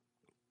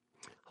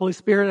Holy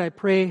Spirit, I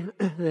pray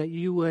that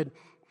you would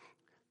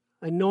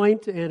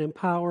anoint and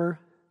empower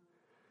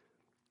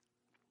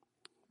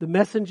the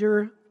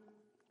messenger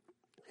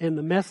and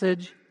the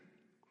message,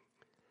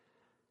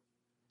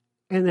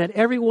 and that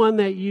everyone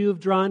that you've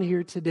drawn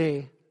here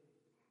today,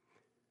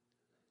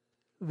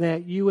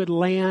 that you would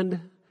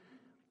land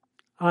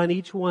on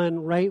each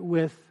one right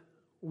with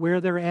where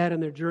they're at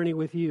in their journey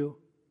with you.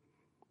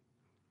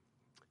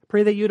 I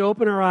pray that you'd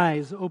open our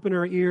eyes, open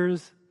our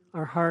ears,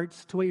 our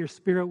hearts to what your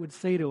Spirit would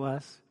say to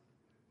us.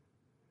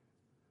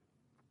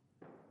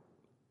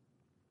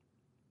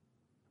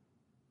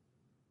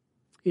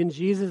 In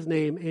Jesus'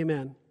 name,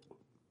 amen.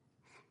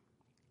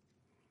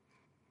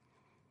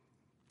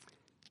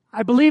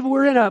 I believe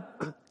we're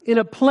in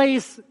a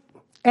place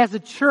as a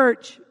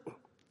church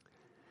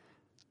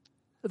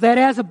that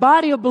as a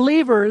body of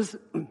believers,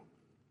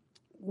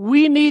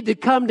 we need to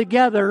come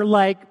together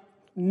like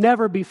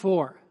never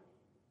before.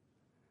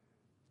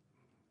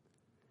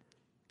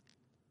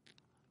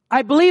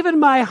 I believe in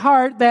my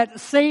heart that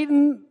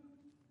Satan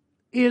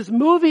is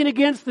moving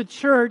against the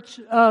church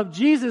of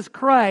Jesus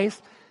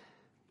Christ,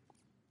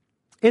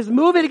 is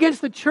moving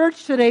against the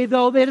church today,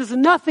 though that is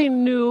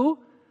nothing new,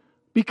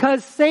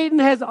 because Satan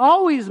has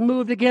always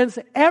moved against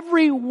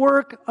every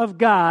work of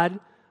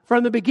God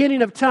from the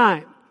beginning of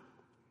time.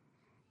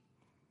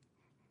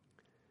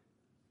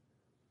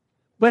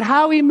 But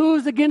how he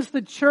moves against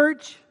the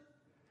church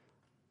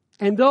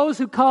and those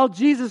who call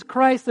Jesus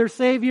Christ their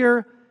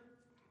Savior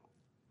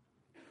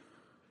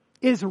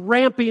is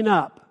ramping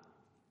up.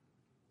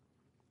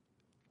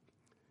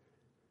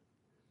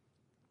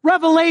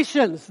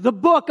 Revelations, the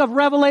book of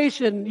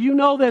Revelation, you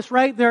know this,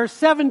 right? There are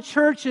 7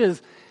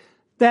 churches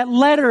that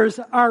letters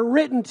are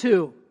written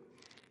to.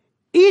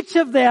 Each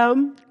of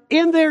them,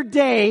 in their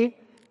day,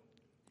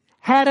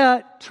 had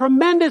a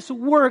tremendous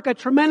work, a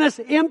tremendous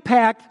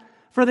impact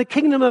for the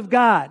kingdom of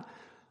God.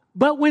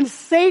 But when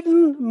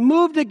Satan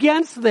moved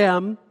against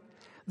them,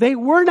 they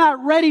were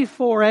not ready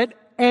for it,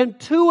 and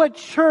to a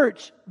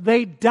church,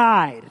 they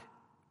died.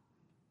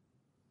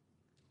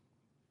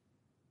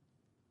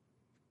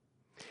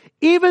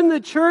 Even the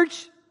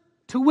church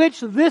to which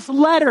this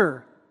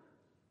letter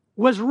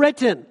was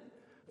written,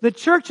 the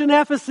church in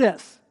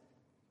Ephesus,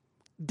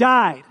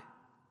 died.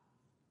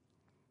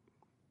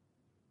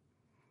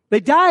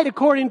 They died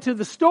according to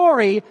the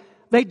story.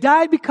 They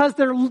died because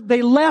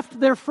they left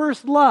their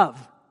first love.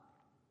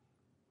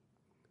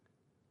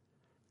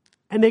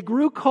 And they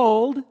grew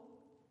cold,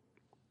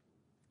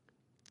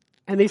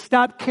 and they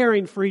stopped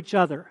caring for each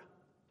other.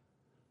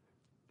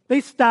 They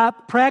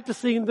stopped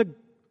practicing the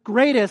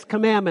greatest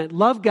commandment: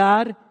 love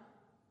God,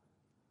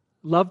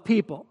 love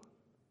people.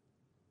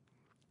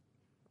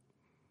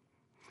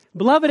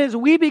 Beloved, as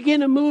we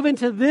begin to move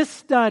into this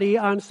study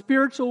on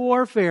spiritual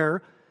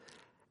warfare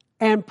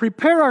and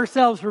prepare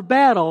ourselves for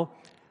battle,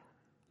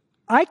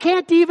 I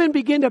can't even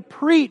begin to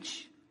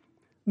preach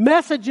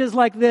messages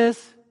like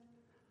this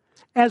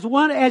as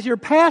your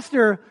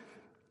pastor.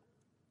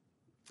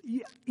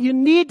 You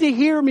need to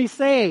hear me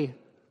say,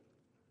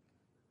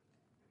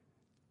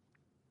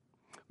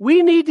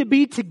 we need to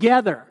be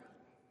together.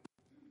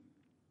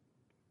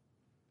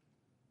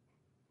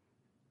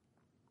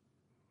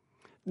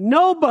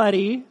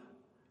 Nobody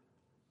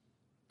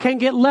can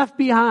get left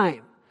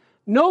behind.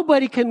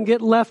 Nobody can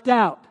get left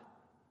out.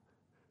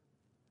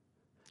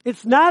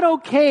 It's not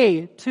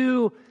okay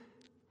to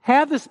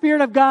have the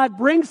Spirit of God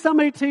bring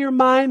somebody to your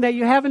mind that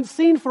you haven't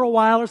seen for a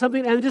while or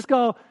something and just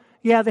go,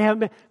 yeah, they haven't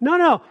been.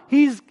 No.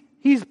 He's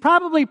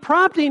probably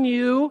prompting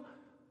you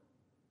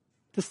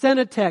to send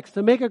a text,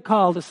 to make a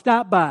call, to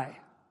stop by.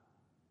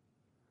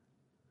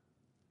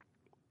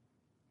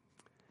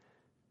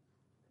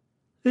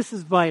 This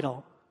is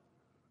vital.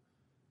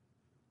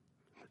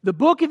 The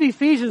book of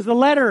Ephesians, the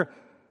letter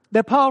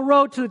that Paul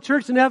wrote to the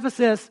church in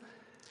Ephesus,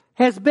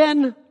 has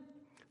been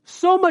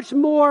so much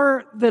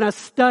more than a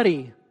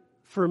study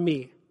for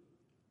me.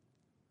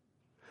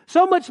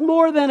 So much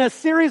more than a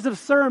series of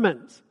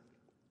sermons.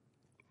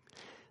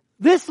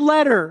 This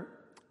letter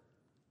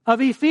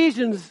of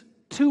Ephesians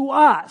to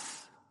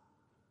us,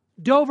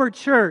 Dover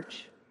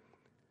Church,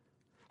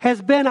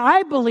 has been,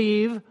 I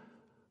believe,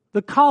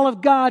 the call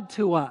of God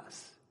to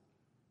us.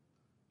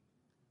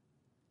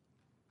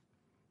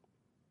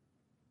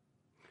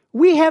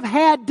 We have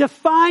had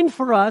defined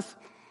for us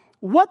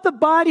what the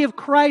body of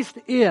Christ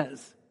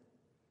is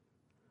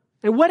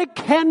and what it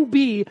can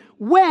be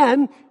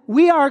when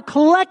we are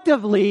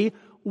collectively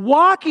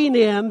walking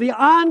in the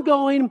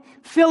ongoing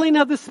filling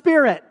of the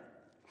Spirit.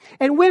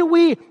 And when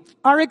we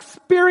are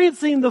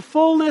experiencing the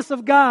fullness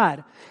of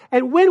God,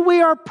 and when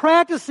we are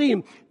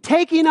practicing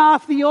taking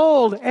off the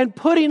old and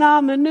putting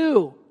on the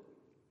new.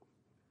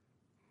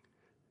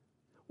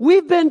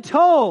 We've been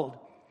told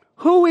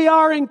who we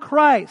are in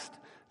Christ,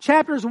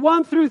 chapters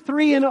 1 through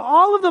 3, and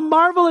all of the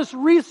marvelous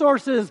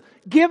resources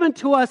given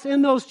to us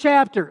in those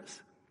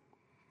chapters.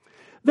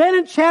 Then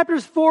in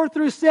chapters 4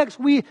 through 6,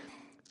 we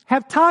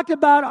have talked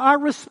about our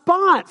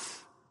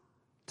response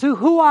to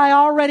who I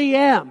already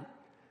am.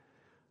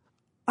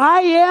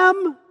 I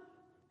am,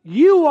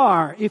 you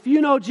are, if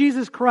you know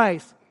Jesus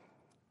Christ.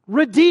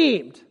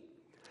 redeemed,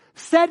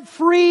 set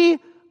free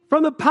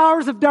from the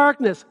powers of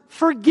darkness,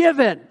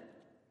 forgiven.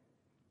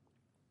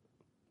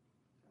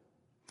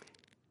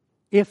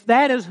 If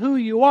that is who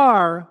you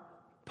are,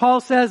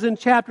 Paul says in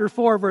chapter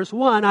 4, verse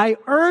 1, I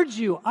urge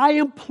you, I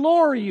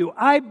implore you,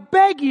 I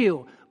beg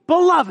you,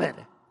 beloved,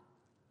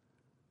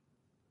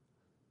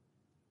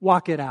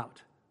 walk it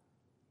out.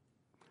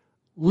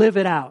 Live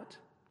it out.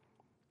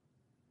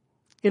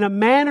 In a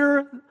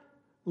manner,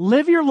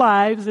 live your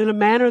lives in a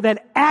manner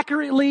that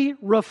accurately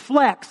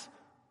reflects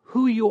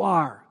who you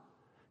are.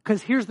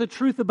 Because here's the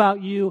truth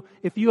about you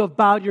if you have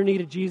bowed your knee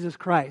to Jesus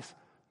Christ.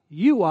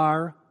 You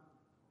are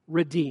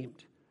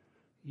redeemed.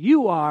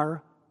 You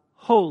are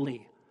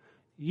holy.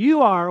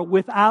 You are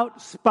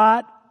without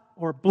spot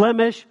or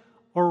blemish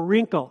or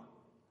wrinkle.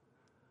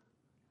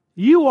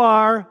 You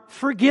are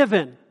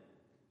forgiven.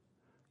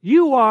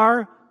 You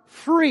are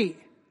free.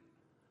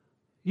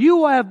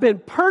 You have been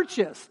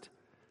purchased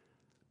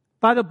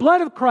by the blood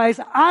of Christ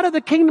out of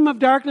the kingdom of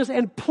darkness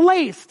and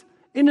placed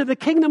into the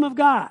kingdom of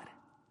God.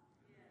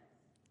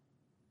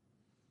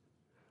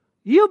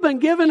 You've been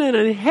given an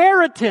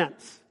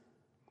inheritance.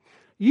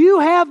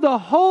 You have the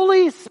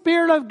Holy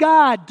Spirit of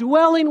God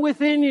dwelling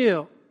within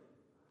you.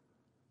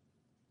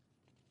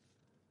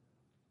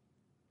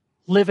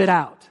 Live it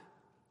out.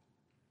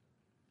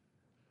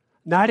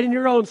 Not in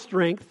your own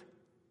strength,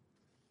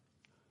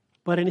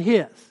 but in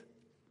His.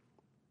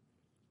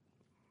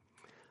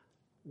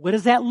 What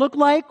does that look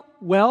like?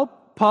 Well,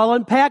 Paul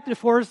unpacked it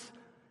for us.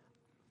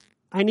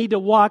 I need to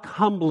walk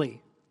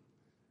humbly.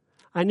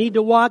 I need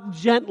to walk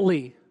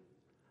gently.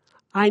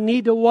 I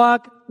need to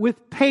walk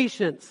with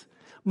patience.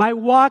 My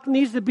walk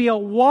needs to be a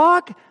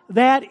walk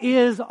that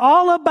is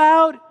all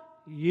about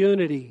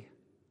unity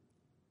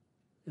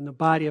in the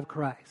body of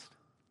Christ.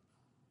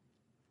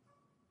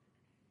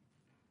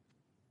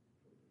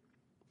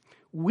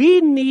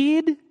 We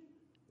need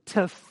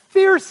to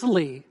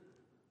fiercely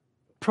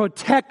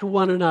protect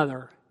one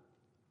another.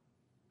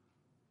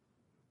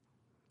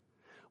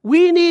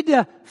 We need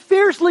to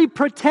fiercely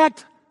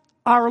protect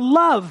our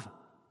love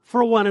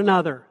for one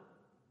another.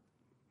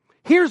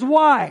 Here's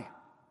why.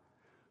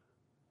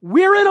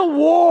 We're in a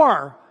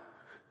war.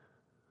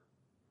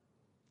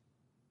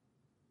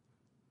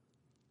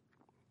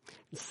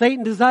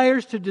 Satan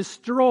desires to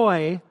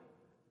destroy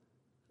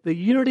the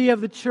unity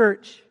of the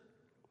church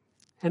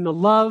and the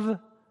love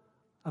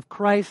of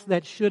Christ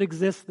that should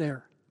exist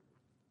there.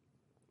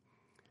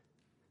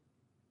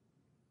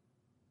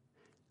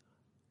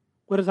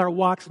 What is our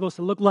walk supposed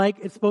to look like?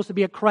 It's supposed to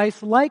be a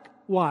Christ-like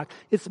walk.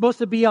 It's supposed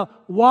to be a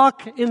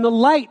walk in the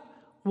light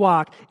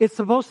walk. It's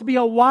supposed to be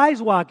a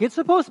wise walk. It's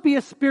supposed to be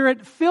a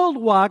Spirit-filled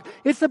walk.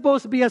 It's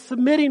supposed to be a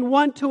submitting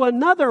one to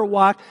another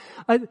walk.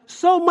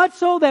 So much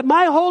so that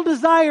my whole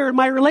desire in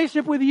my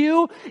relationship with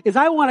you is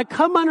I want to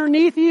come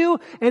underneath you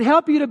and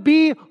help you to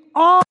be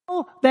all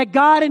that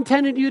God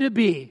intended you to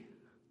be.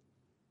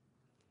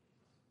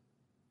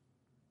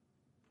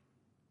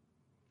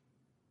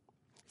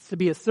 It's to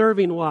be a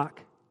serving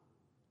walk.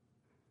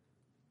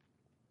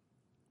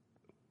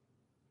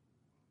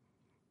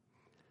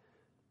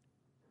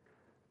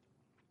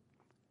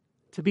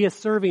 To be a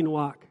serving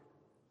walk.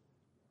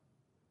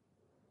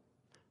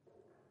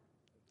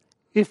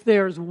 If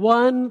there's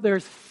one,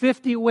 there's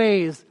 50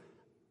 ways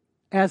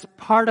as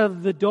part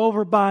of the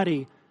Dover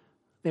body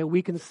that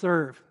we can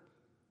serve.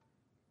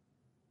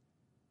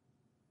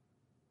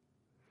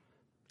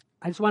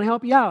 I just want to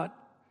help you out.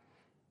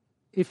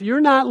 If you're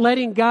not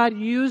letting God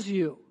use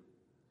you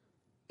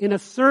in a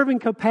serving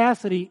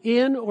capacity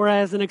in or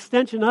as an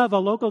extension of a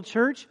local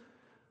church,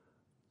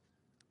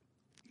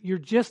 you're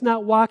just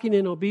not walking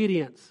in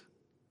obedience.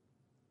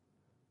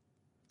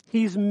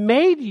 He's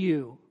made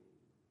you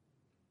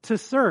to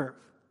serve.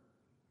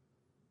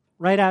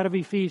 Right out of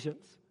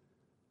Ephesians.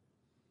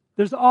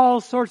 There's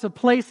all sorts of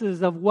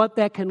places of what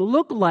that can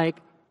look like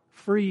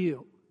for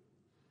you.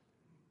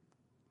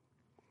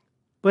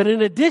 But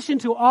in addition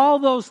to all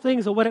those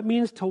things of what it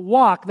means to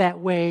walk that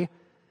way,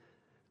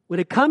 when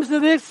it comes to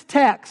this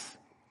text,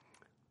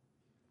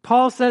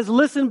 Paul says,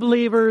 listen,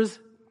 believers,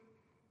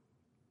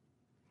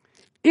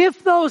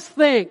 if those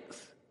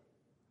things,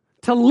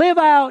 to live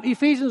out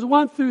Ephesians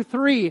 1 through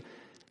 3,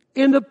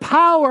 in the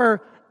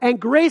power and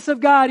grace of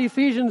God,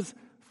 Ephesians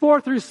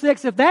 4 through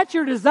 6, if that's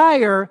your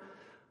desire,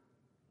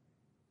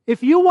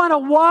 if you want to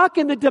walk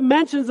in the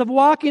dimensions of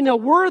walking a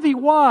worthy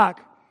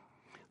walk,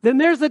 then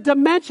there's a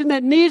dimension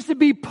that needs to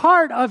be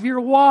part of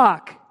your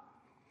walk.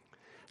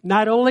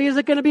 Not only is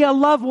it going to be a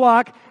love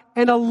walk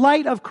and a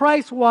light of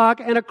Christ walk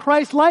and a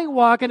Christ light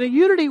walk and a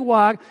unity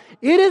walk,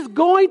 it is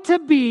going to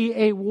be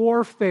a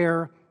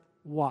warfare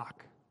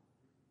walk.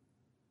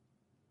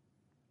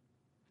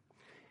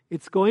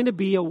 It's going to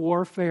be a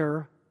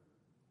warfare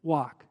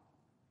walk.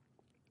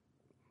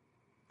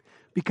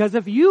 Because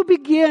if you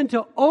begin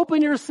to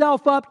open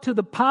yourself up to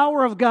the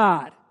power of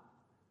God,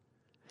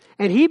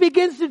 and He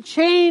begins to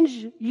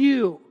change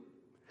you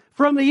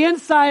from the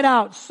inside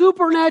out,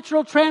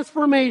 supernatural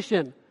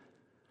transformation,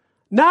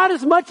 not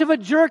as much of a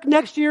jerk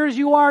next year as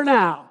you are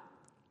now,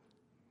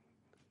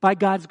 by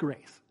God's grace.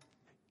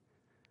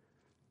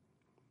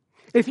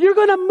 If you're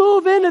going to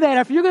move into that,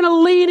 if you're going to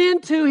lean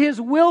into His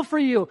will for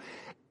you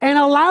and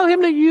allow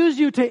Him to use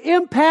you to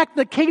impact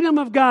the kingdom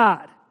of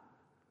God,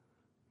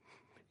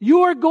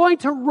 you are going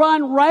to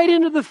run right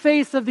into the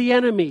face of the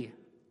enemy.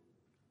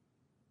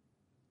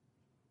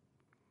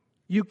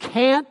 You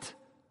can't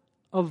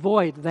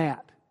avoid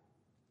that.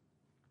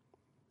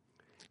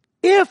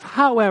 If,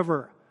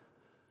 however,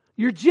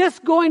 you're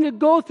just going to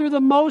go through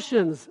the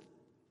motions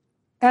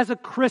as a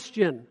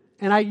Christian,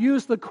 and I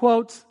use the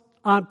quotes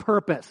on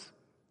purpose.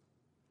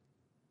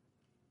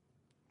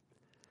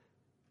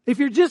 If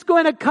you're just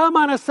going to come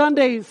on a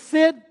Sunday,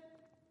 sit,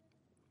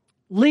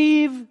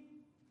 leave,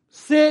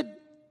 sit,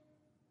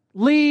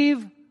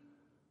 leave,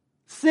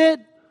 sit,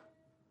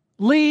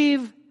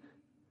 leave,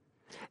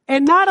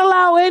 and not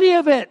allow any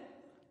of it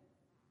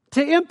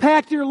to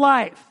impact your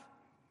life,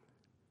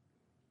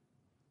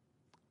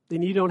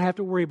 then you don't have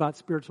to worry about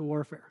spiritual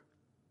warfare,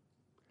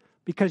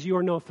 because you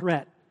are no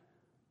threat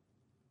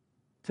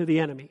to the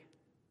enemy.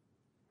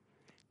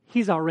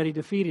 He's already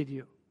defeated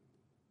you.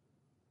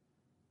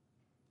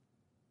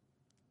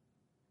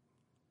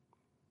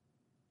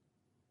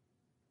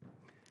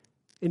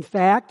 In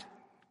fact,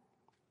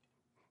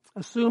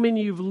 assuming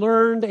you've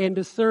learned and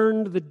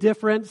discerned the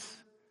difference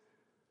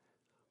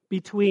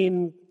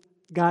between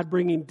God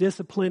bringing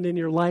discipline in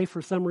your life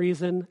for some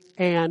reason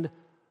and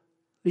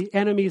the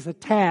enemy's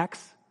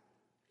attacks,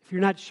 if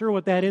you're not sure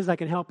what that is, I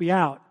can help you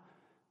out.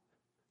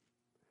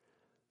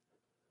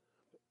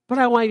 But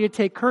I want you to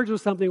take courage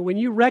with something. When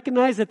you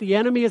recognize that the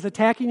enemy is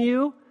attacking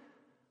you, you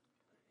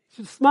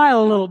should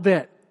smile a little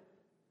bit.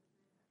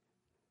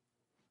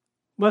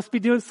 Must be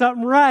doing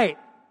something right.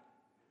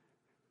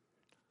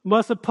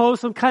 Must have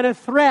posed some kind of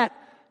threat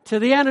to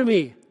the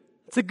enemy.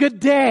 It's a good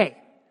day.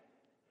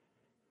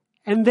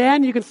 And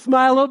then you can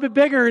smile a little bit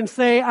bigger and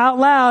say out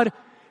loud,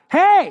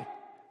 hey,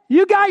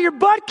 you got your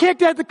butt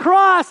kicked at the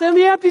cross and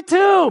the empty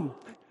tomb.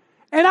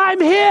 And I'm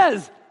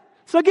His.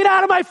 So get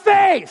out of my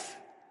face.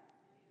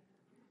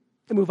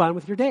 And move on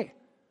with your day.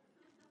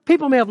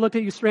 People may have looked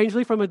at you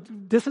strangely from a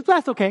distance.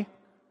 That's okay.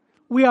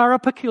 We are a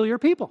peculiar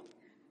people.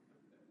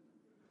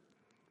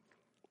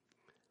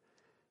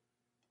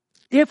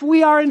 If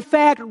we are in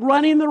fact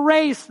running the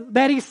race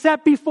that He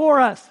set before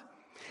us,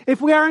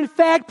 if we are in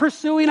fact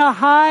pursuing a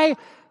high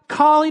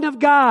calling of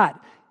God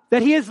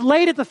that He has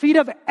laid at the feet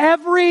of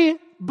every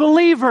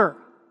believer,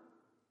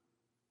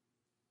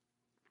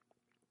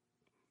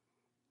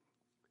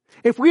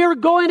 if we are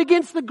going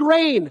against the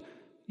grain,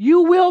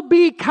 you will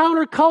be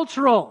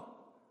countercultural.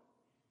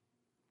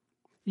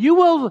 You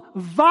will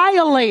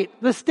violate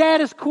the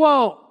status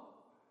quo.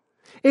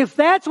 If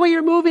that's what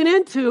you're moving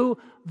into,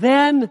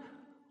 then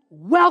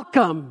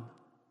welcome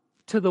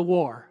to the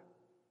war.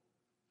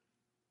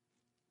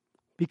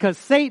 Because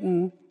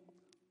Satan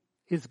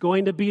is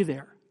going to be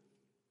there.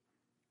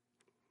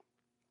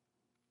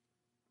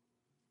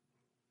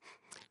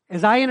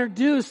 As I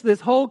introduce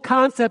this whole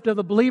concept of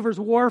the believer's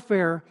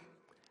warfare,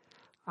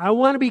 I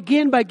want to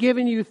begin by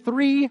giving you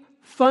 3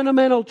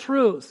 fundamental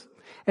truths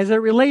as it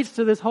relates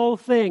to this whole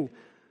thing.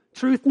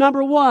 Truth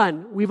number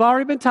 1, we've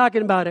already been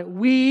talking about it.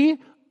 We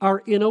are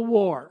in a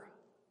war.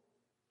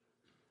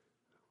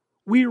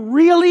 We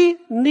really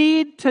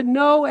need to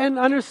know and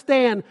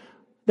understand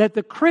that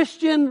the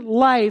Christian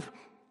life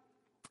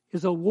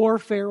is a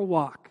warfare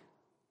walk.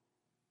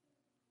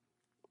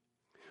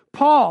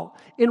 Paul,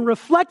 in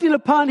reflecting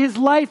upon his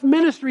life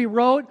ministry,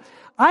 wrote,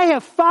 I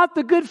have fought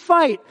the good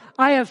fight.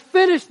 I have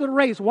finished the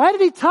race. Why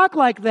did he talk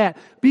like that?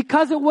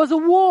 Because it was a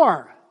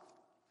war.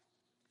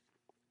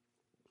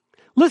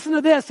 Listen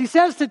to this. He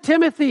says to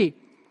Timothy,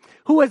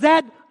 who was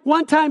at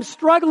one time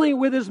struggling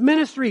with his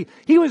ministry,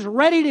 he was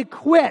ready to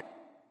quit.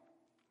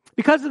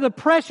 Because of the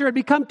pressure, it had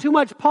become too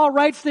much. Paul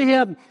writes to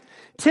him,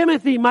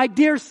 Timothy, my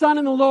dear son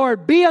in the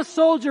Lord, be a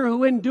soldier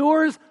who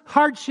endures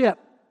hardship.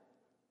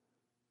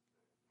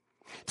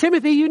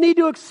 Timothy, you need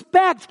to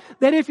expect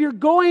that if you're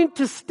going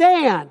to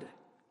stand,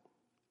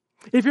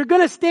 if you're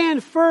going to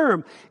stand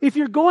firm, if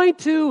you're going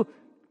to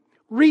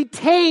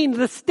retain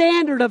the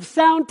standard of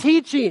sound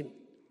teaching,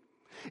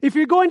 if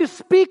you're going to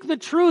speak the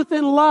truth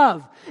in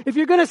love, if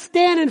you're going to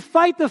stand and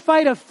fight the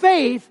fight of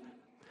faith,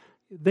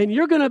 then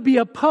you're going to be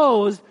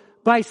opposed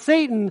by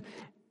Satan,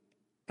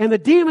 and the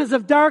demons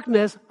of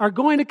darkness are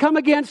going to come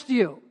against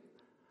you.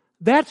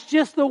 That's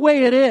just the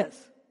way it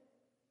is.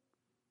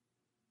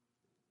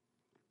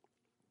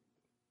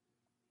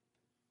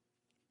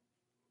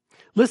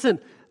 Listen,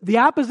 the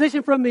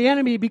opposition from the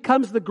enemy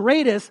becomes the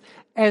greatest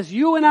as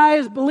you and I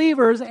as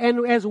believers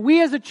and as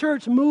we as a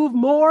church move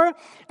more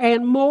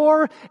and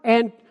more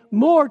and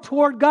more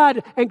toward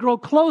God and grow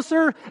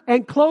closer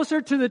and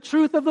closer to the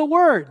truth of the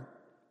Word.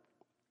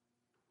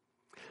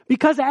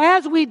 Because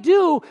as we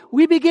do,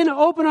 we begin to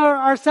open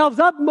ourselves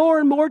up more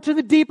and more to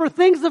the deeper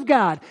things of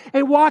God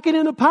and walking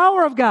in the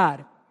power of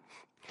God.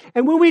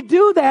 And when we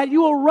do that,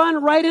 you will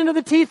run right into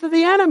the teeth of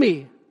the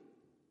enemy.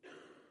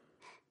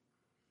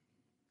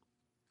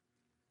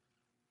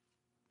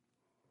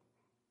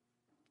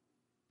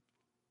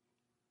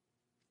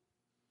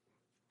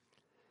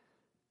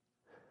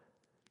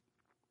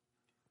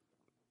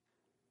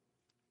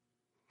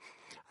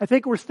 I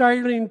think we're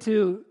starting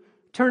to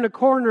turn a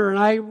corner, and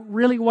I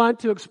really want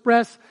to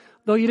express,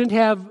 though you didn't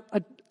have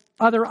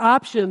other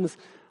options,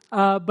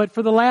 but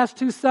for the last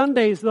 2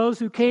 Sundays, those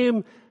who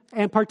came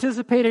and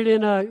participated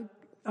in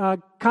a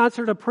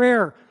concert of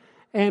prayer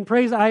and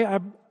praise, I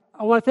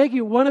want to thank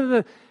you. One of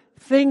the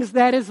things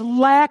that is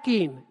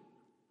lacking,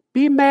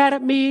 be mad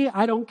at me,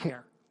 I don't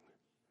care.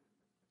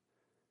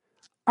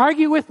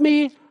 Argue with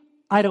me,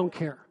 I don't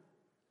care.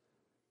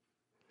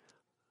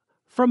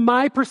 From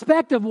my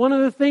perspective, one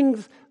of the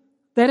things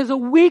that is a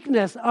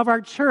weakness of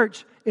our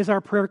church is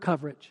our prayer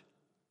coverage.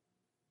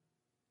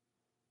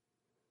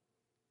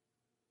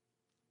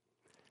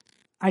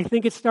 I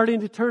think it's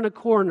starting to turn a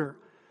corner.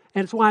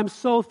 And it's why I'm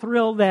so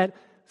thrilled that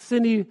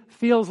Cindy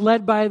feels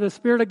led by the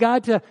Spirit of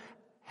God to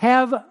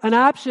have an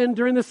option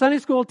during the Sunday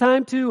school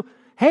time to,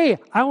 hey,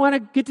 I want to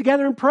get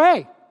together and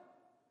pray.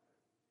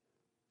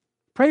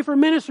 Pray for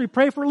ministry,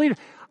 pray for leaders.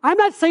 I'm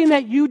not saying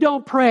that you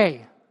don't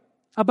pray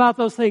about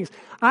those things.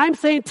 I'm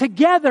saying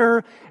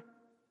together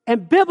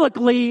and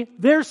biblically,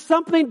 there's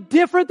something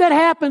different that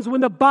happens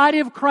when the body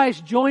of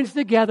Christ joins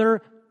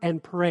together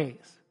and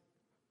prays.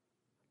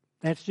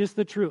 That's just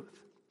the truth.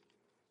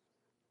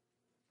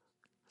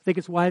 I think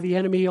it's why the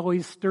enemy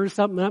always stirs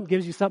something up,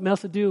 gives you something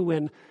else to do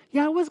when,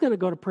 I was going to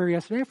go to prayer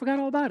yesterday. I forgot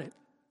all about it.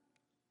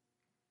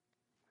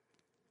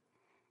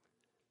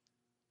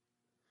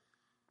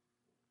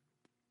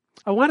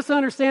 I want us to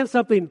understand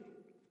something.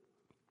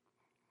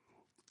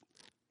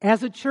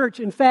 As a church,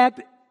 in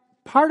fact,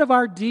 part of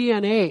our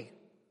DNA,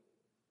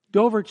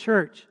 Dover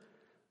Church,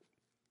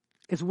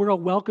 is we're a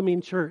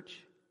welcoming church.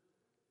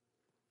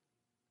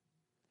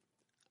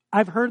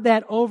 I've heard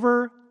that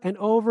over and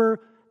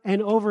over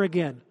and over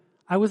again.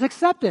 I was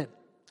accepted.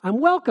 I'm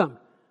welcome.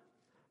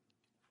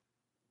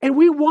 And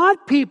we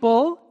want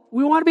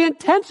to be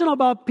intentional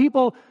about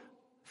people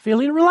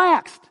feeling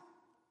relaxed,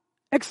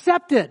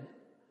 accepted.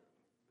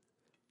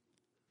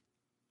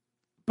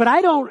 But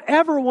I don't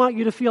ever want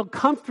you to feel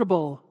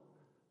comfortable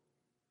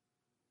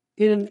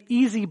in an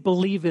easy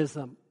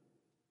believism.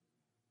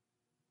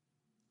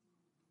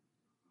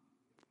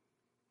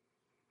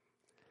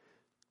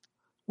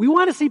 We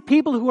want to see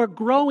people who are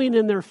growing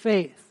in their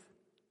faith.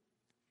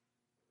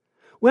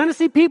 We want to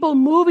see people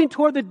moving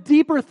toward the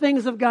deeper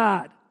things of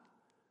God,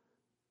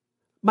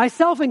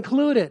 myself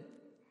included.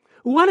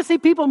 We want to see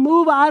people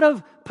move out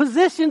of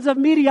positions of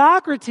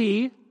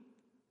mediocrity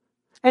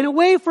and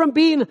away from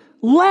being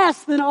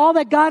less than all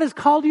that God has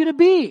called you to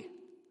be.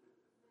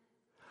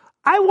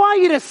 I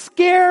want you to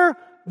scare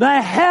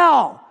the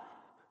hell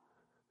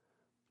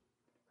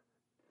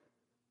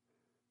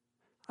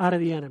out of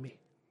the enemy.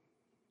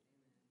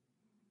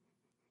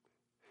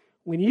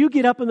 When you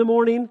get up in the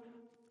morning,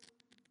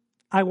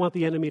 I want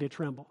the enemy to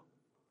tremble.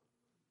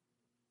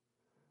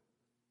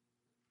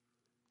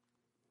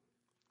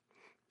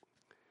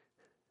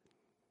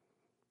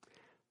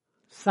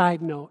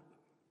 Side note,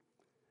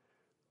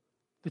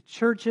 the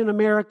church in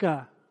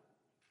America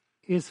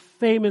is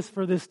famous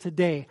for this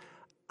today.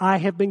 I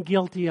have been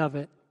guilty of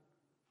it.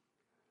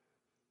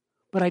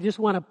 But I just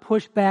want to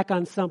push back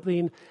on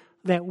something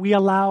that we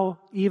allow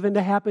even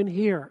to happen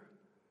here.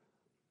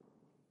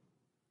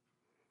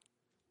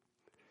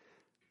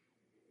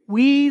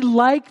 We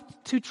like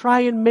to try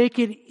and make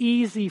it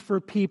easy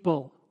for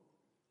people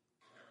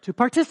to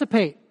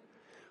participate.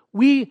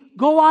 We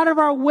go out of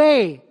our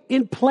way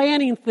in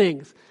planning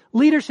things.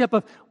 Leadership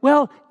of,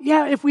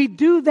 if we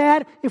do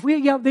that,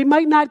 they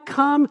might not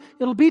come,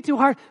 it'll be too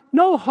hard.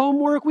 No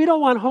homework. We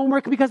don't want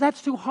homework because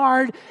that's too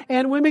hard,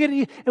 and we make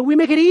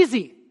it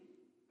easy.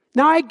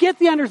 Now I get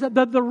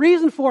the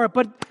reason for it,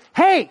 but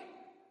hey,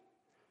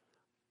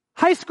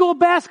 high school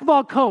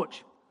basketball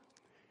coach,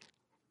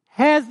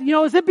 has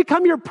it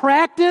become your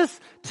practice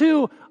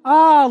to,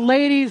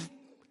 ladies,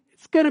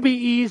 it's going to be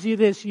easy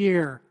this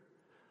year.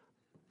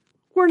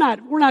 We're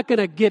not going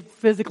to get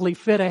physically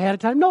fit ahead of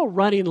time. No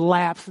running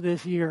laps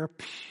this year.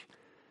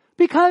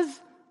 Because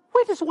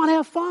we just want to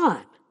have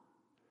fun.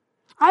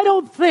 I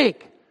don't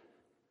think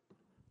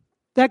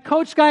that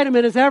Coach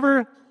Scheidemann has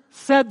ever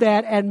said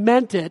that and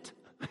meant it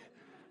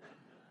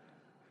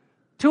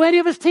to any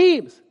of his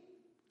teams.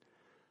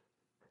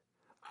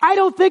 I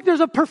don't think there's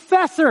a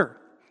professor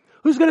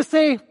who's going to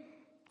say,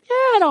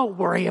 don't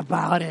worry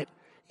about it.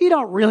 You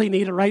don't really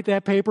need to write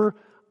that paper.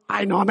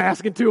 I know I'm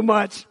asking too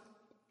much.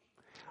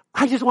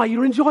 I just want you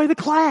to enjoy the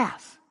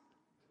class.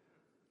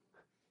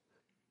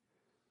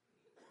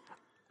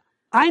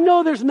 I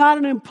know there's not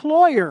an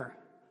employer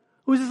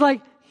who's just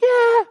like,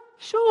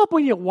 show up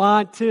when you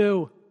want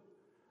to.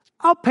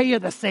 I'll pay you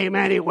the same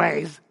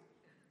anyways.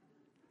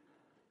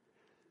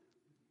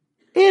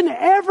 In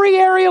every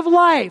area of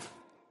life,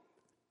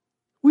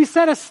 we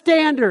set a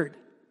standard.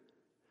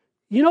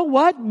 You know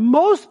what?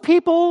 Most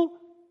people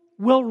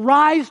will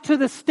rise to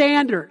the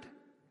standard.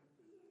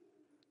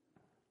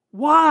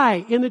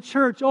 Why, in the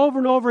church, over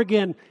and over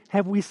again,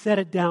 have we set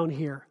it down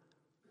here?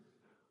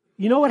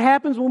 You know what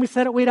happens when we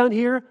set it way down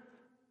here?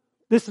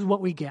 This is what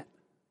we get.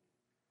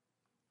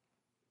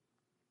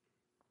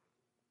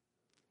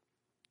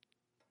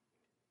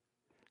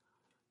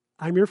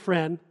 I'm your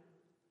friend.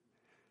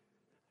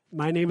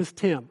 My name is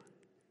Tim.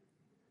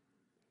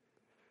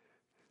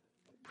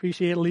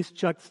 Appreciate at least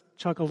Chuck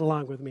chuckled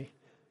along with me.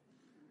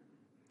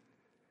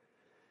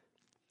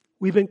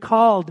 We've been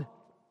called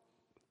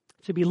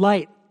to be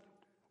light.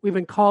 We've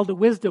been called to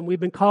wisdom. We've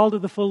been called to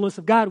the fullness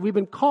of God. We've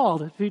been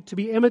called to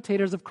be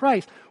imitators of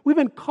Christ. We've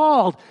been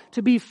called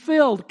to be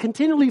filled,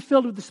 continually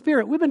filled with the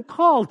Spirit. We've been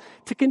called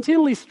to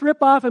continually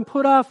strip off and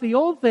put off the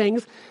old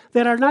things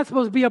that are not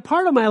supposed to be a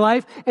part of my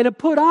life and to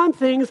put on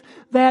things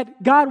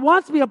that God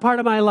wants to be a part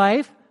of my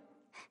life.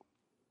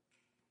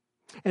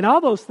 And all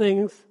those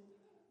things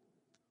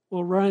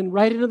will run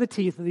right into the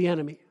teeth of the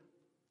enemy.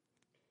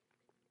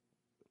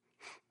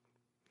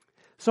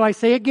 So I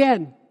say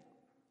again,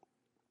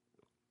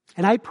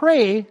 and I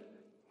pray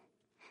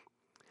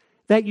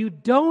that you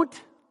don't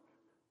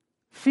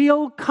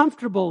feel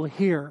comfortable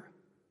here,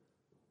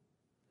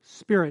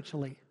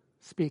 spiritually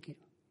speaking.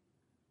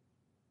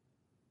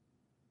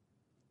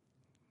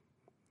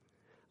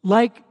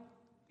 Like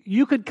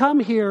you could come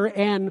here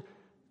and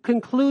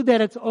conclude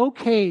that it's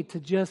okay to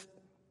just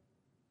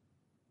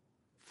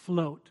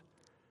float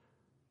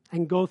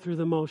and go through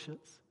the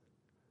motions.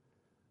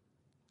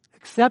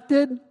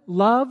 Accepted,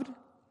 loved,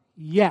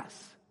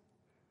 yes.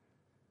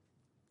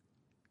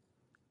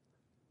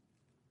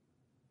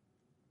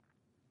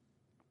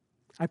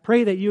 I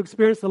pray that you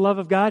experience the love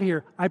of God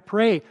here. I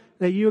pray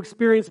that you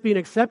experience being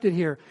accepted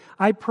here.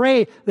 I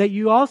pray that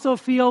you also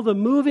feel the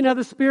moving of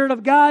the Spirit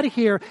of God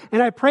here.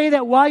 And I pray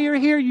that while you're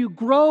here, you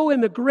grow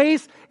in the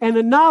grace and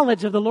the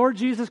knowledge of the Lord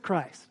Jesus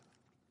Christ.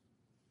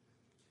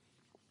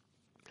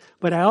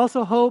 But I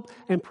also hope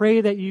and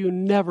pray that you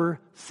never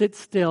sit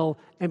still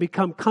and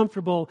become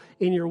comfortable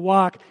in your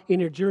walk,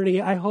 in your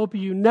journey. I hope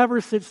you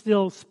never sit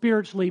still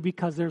spiritually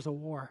because there's a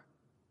war.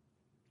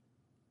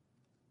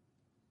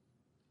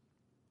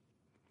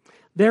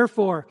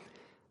 Therefore,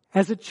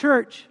 as a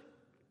church,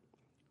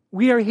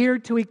 we are here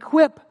to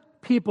equip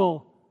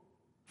people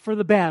for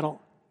the battle.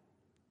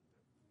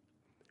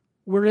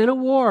 We're in a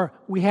war.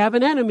 We have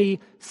an enemy,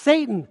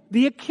 Satan,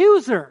 the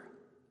accuser,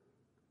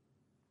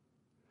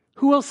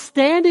 who will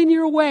stand in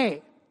your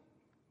way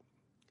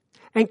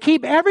and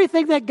keep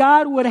everything that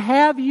God would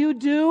have you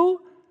do,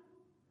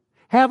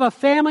 have a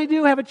family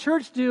do, have a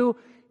church do.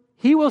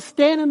 He will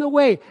stand in the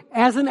way.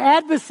 As an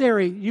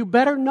adversary, you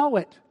better know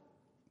it.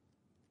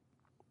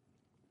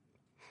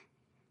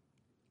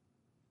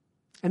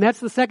 And that's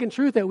the second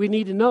truth that we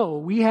need to know.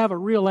 We have a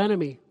real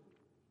enemy.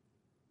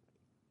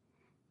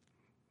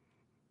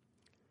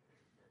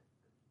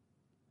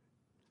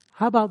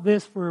 How about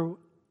this for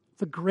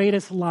the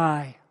greatest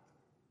lie?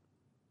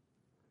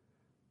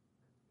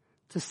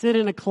 To sit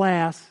in a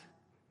class,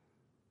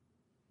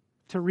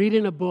 to read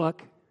in a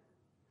book,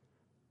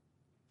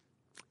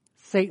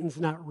 Satan's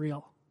not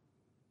real.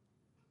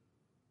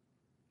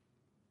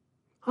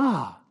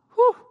 Whew.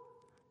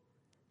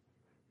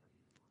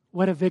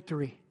 What a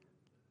victory.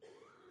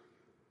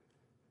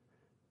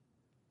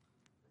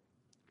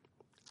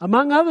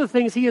 Among other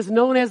things, he is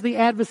known as the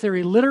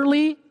adversary.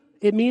 Literally,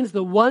 it means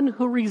the one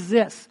who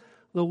resists,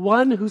 the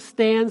one who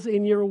stands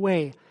in your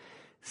way.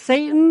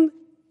 Satan,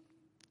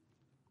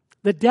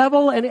 the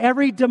devil, and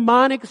every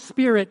demonic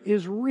spirit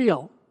is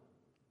real.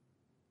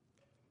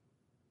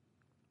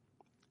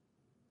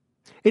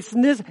 It's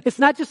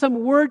not just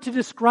some word to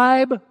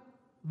describe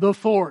the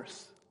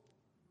force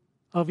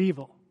of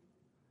evil.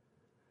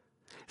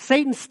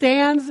 Satan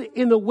stands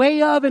in the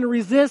way of and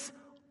resists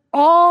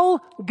all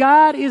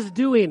God is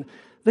doing.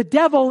 The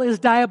devil is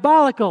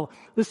diabolical.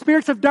 The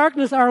spirits of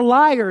darkness are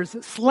liars,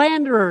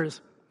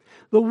 slanderers.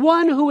 The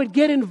one who would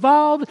get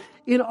involved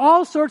in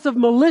all sorts of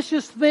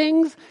malicious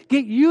things,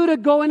 get you to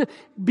go and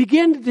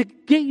begin to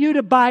get you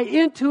to buy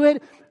into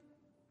it.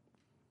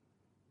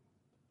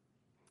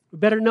 We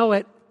better know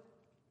it.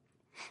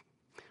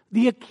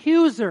 The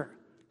accuser,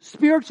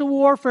 spiritual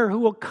warfare, who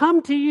will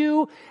come to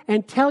you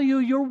and tell you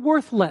you're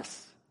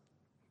worthless.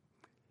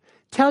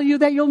 Tell you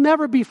that you'll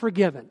never be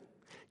forgiven.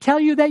 Tell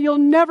you that you're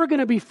never going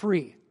to be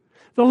free.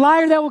 The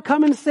liar that will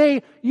come and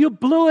say, you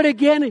blew it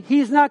again,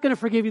 he's not going to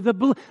forgive you.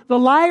 The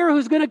liar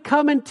who's going to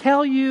come and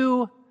tell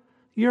you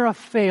you're a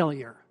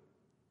failure.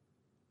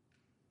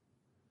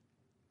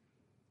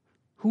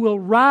 Who will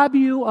rob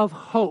you of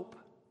hope.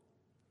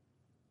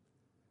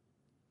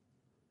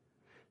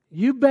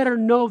 You better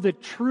know the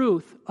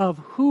truth of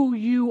who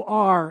you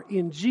are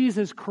in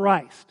Jesus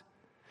Christ.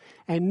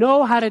 And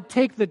know how to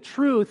take the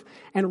truth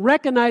and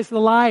recognize the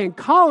lie and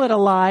call it a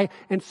lie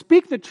and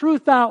speak the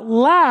truth out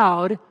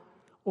loud,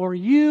 or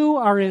you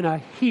are in a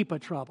heap of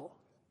trouble.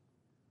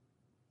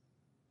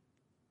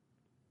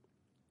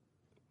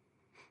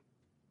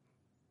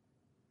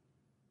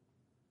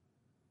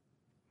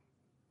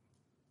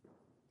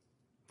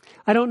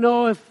 I don't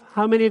know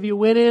how many of you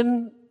went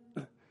in,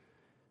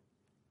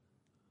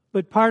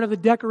 but part of the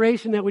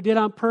decoration that we did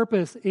on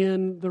purpose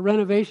in the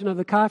renovation of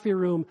the coffee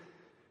room,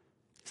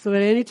 so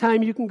that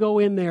anytime you can go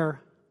in there,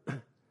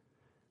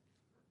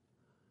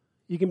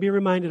 you can be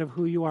reminded of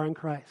who you are in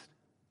Christ.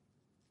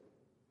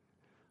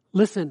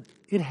 Listen,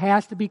 it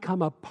has to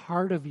become a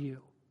part of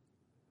you.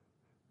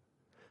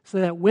 So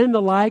that when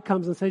the lie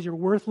comes and says you're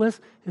worthless,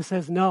 it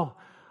says, no,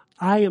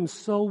 I am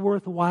so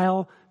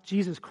worthwhile.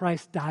 Jesus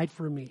Christ died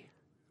for me.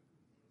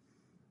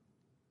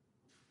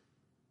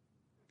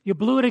 You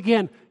blew it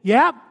again.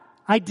 Yep,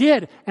 I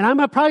did. And I'm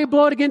going to probably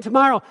blow it again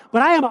tomorrow.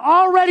 But I am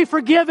already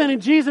forgiven in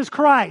Jesus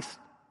Christ.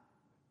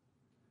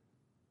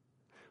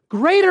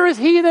 Greater is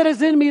He that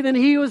is in me than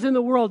he who is in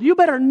the world. You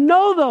better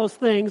know those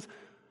things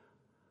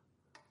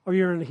or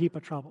you're in a heap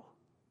of trouble.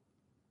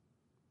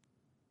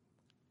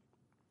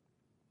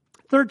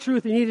 Third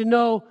truth you need to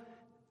know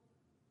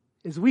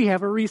is we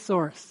have a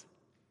resource.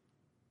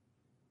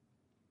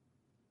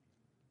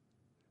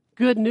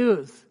 Good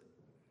news.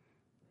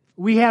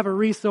 We have a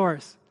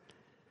resource.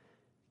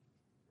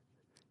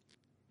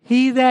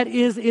 He that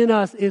is in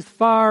us is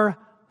far,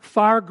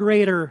 far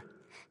greater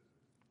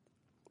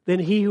than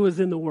he who is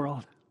in the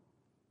world.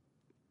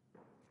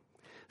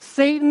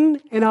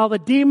 Satan and all the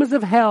demons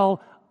of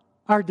hell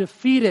are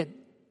defeated.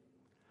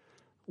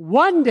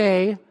 One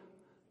day,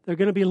 they're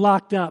going to be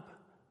locked up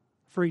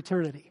for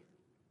eternity.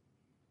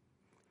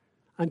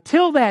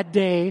 Until that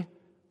day,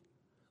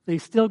 they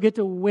still get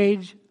to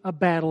wage a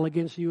battle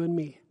against you and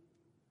me.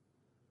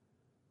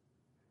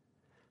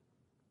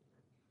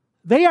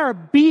 They are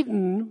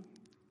beaten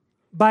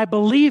by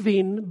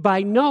believing,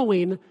 by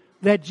knowing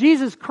that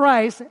Jesus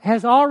Christ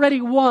has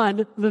already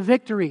won the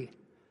victory.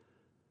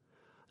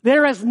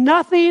 There is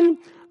nothing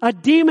a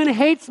demon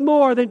hates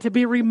more than to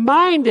be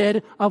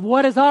reminded of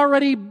what has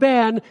already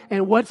been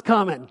and what's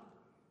coming.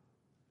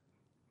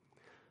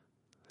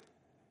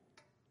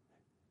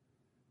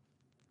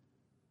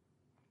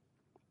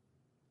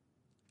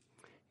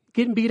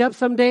 Getting beat up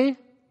someday?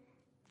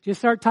 Just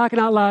start talking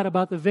out loud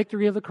about the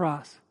victory of the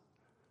cross.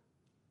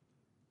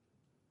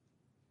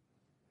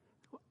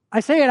 I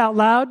say it out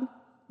loud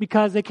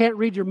because they can't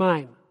read your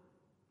mind.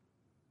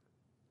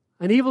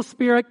 An evil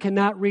spirit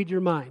cannot read your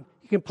mind.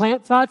 You can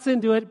plant thoughts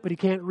into it, but he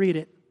can't read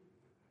it.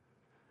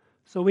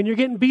 So when you're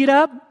getting beat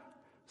up,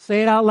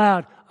 say it out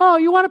loud. Oh,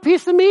 you want a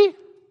piece of me?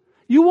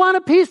 You want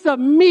a piece of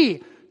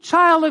me,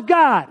 child of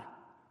God,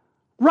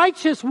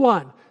 righteous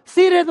one,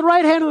 seated at the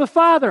right hand of the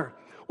Father.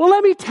 Well,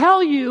 let me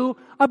tell you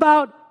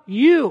about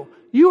you.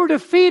 You were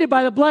defeated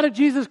by the blood of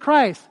Jesus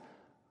Christ.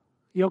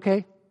 You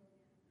okay?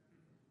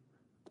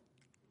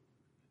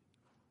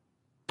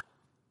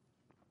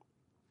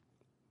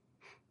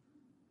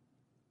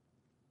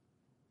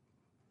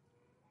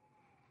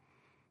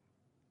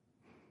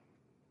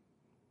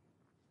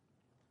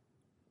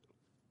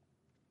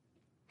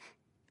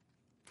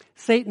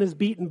 Satan is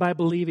beaten by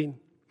believing.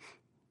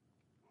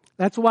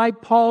 That's why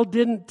Paul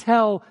didn't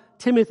tell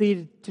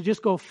Timothy to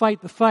just go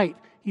fight the fight.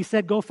 He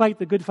said, go fight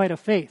the good fight of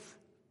faith.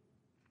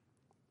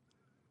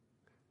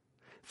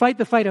 Fight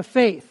the fight of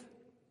faith.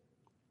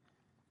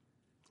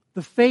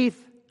 The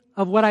faith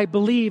of what I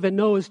believe and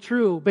know is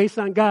true based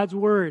on God's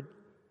word.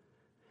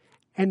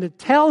 And to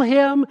tell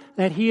him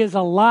that he is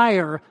a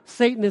liar,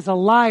 Satan is a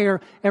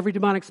liar, every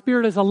demonic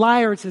spirit is a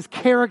liar, it's his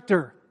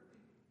character.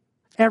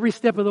 Every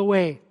step of the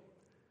way.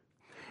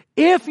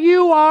 If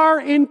you are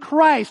in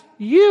Christ,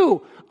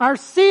 you are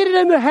seated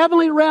in the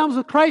heavenly realms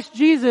with Christ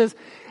Jesus.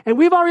 And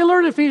we've already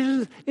learned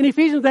in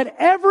Ephesians that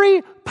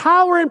every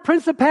power and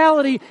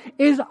principality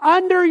is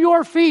under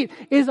your feet,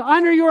 is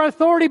under your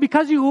authority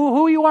because of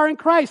who you are in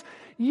Christ.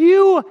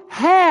 You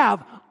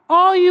have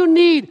all you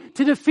need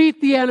to defeat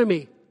the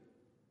enemy.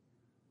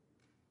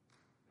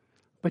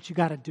 But you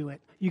got to do it.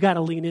 You got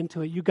to lean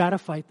into it. You got to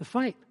fight the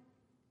fight.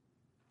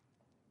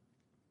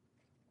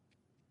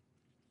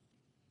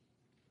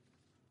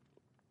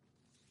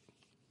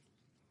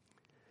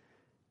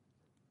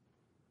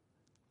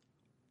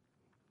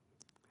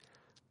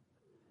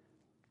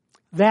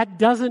 That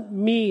doesn't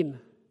mean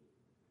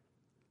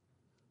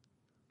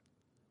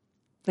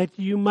that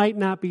you might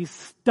not be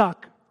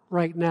stuck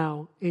right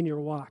now in your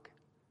walk.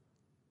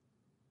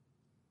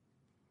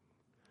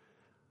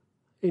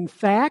 In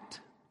fact,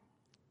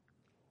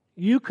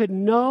 you could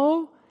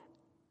know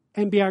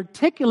and be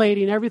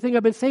articulating everything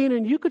I've been saying,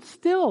 and you could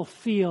still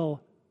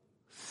feel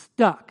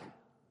stuck.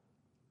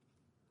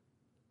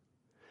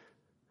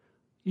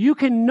 You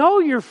can know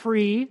you're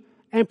free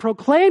and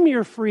proclaim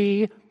you're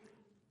free,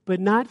 but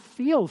not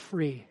feel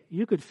free.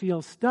 You could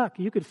feel stuck.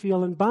 You could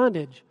feel in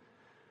bondage.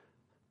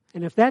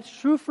 And if that's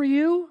true for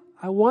you,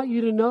 I want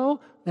you to know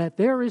that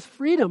there is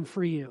freedom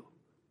for you.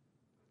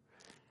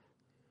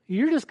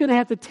 You're just going to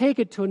have to take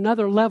it to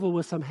another level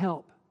with some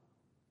help.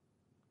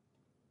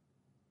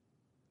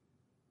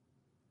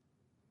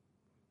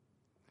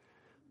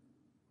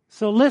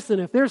 So listen,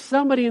 if there's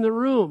somebody in the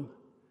room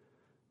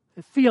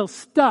that feels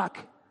stuck,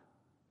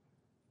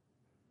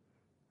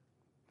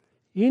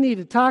 you need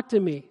to talk to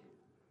me.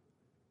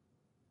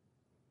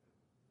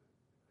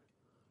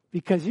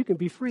 Because you can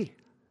be free.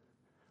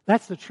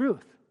 That's the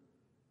truth.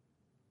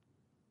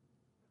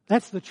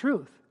 That's the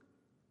truth.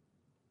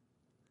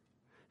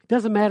 It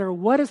doesn't matter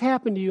what has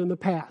happened to you in the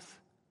past.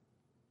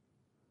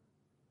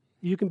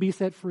 You can be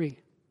set free.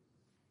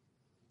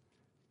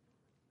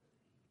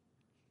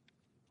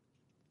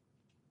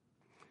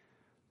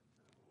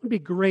 It would be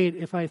great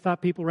if I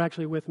thought people were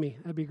actually with me.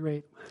 That'd be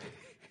great.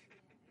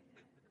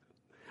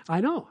 I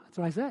know. That's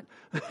what I said.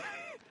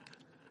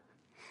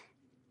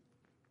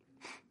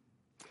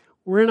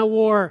 We're in a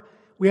war.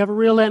 We have a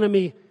real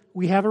enemy.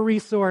 We have a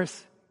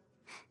resource.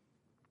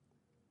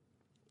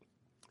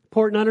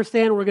 Important to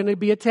understand we're going to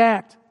be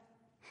attacked.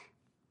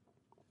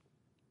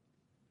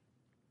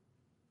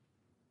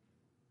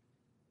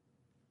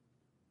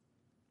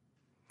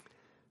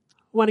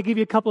 I want to give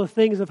you a couple of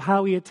things of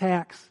how he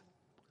attacks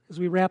as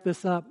we wrap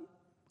this up.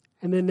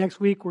 And then next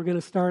week we're going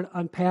to start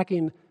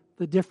unpacking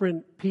the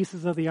different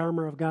pieces of the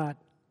armor of God.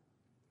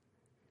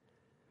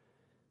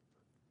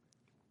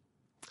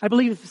 I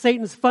believe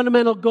Satan's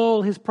fundamental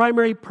goal, his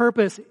primary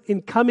purpose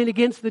in coming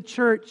against the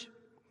church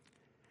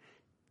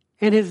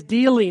and his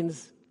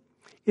dealings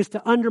is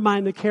to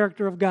undermine the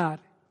character of God.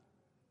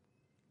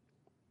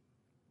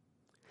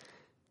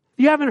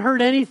 If you haven't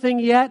heard anything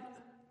yet,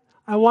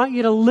 I want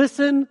you to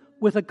listen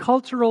with a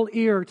cultural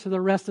ear to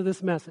the rest of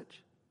this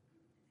message.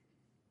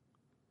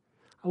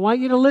 I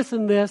want you to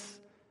listen to this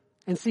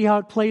and see how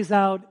it plays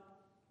out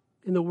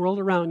in the world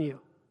around you.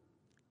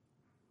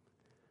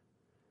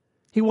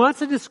 He wants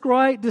to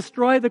destroy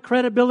the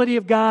credibility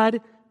of God.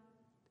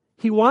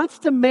 He wants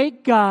to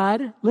make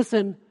God,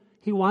 listen,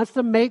 he wants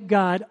to make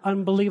God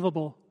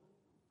unbelievable.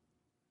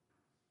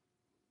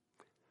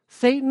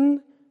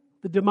 Satan,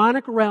 the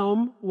demonic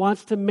realm,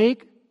 wants to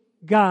make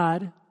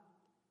God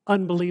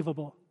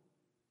unbelievable.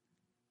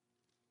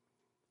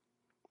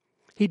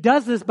 He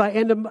does this by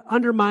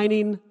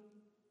undermining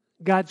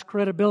God's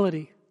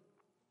credibility.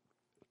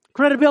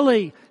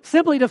 Credibility,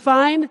 simply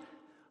defined,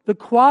 the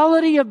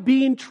quality of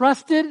being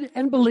trusted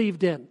and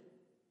believed in.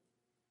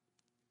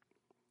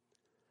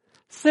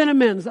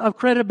 Synonyms of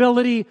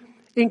credibility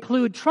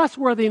include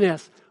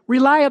trustworthiness,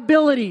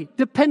 reliability,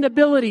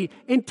 dependability,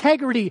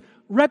 integrity,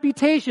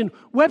 reputation.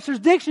 Webster's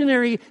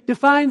dictionary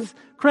defines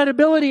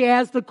credibility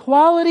as the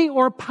quality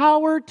or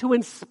power to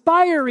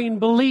inspiring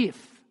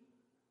belief.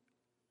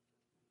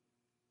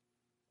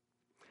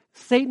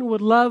 Satan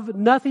would love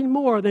nothing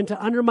more than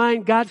to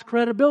undermine God's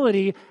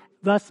credibility,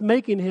 thus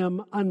making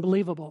him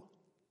unbelievable.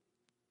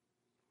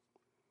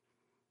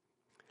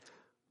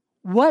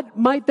 What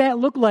might that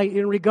look like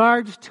in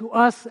regards to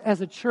us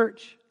as a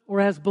church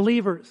or as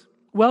believers?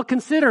 Well,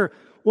 consider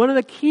one of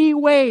the key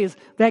ways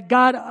that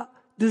God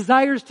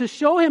desires to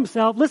show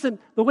himself. Listen,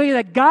 the way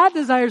that God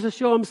desires to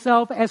show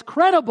himself as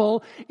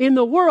credible in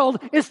the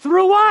world is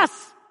through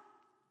us.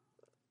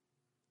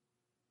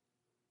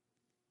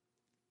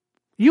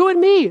 You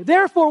and me.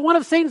 Therefore, one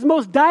of Satan's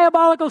most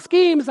diabolical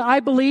schemes, I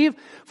believe,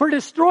 for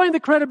destroying the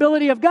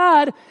credibility of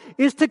God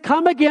is to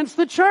come against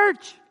the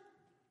church.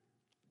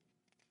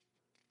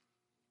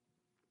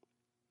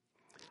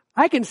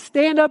 I can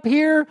stand up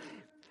here,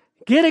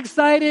 get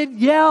excited,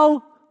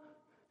 yell,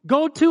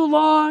 go too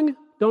long.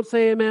 Don't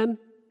say amen.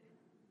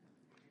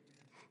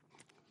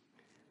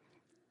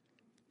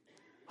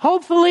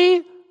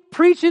 Hopefully,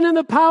 preaching in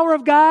the power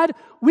of God,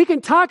 we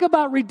can talk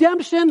about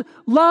redemption,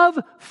 love,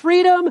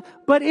 freedom,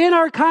 but in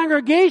our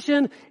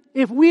congregation,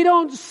 if we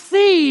don't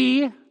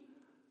see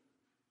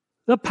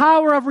the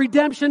power of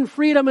redemption,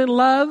 freedom, and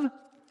love,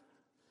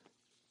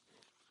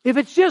 if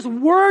it's just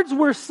words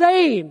we're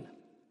saying,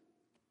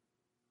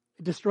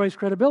 it destroys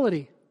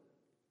credibility.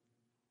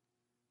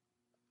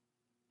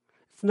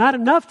 It's not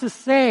enough to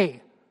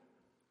say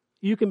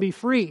you can be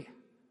free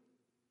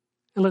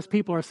unless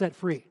people are set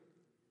free.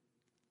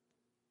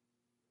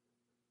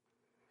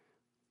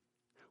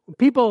 When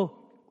people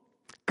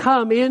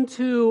come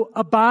into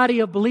a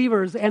body of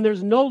believers and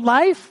there's no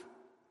life,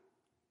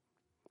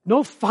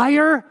 no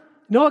fire,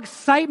 no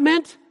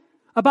excitement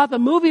about the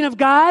moving of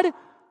God,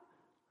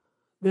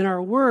 then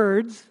our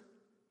words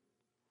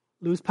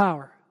lose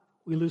power.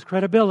 We lose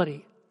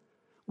credibility.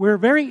 We're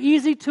very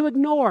easy to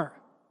ignore.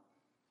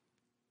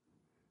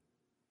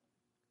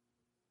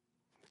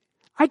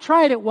 I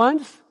tried it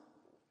once.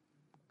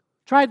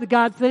 Tried the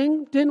God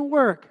thing. Didn't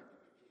work.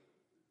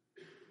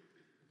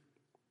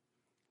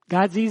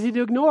 God's easy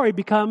to ignore. He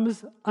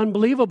becomes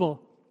unbelievable.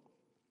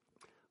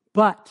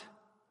 But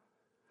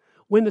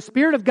when the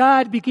Spirit of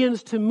God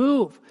begins to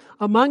move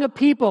among a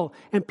people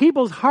and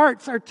people's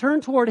hearts are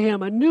turned toward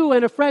Him anew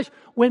and afresh,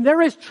 when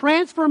there is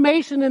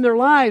transformation in their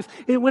lives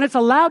and when it's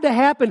allowed to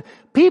happen,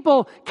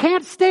 people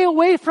can't stay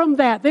away from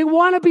that. They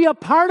want to be a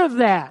part of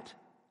that.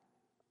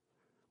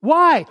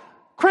 Why?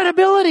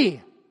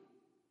 Credibility.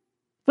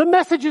 The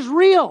message is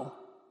real.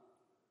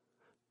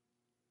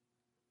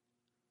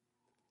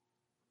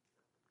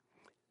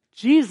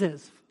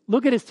 Jesus,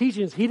 look at his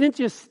teachings. He didn't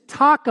just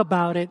talk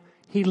about it,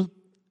 he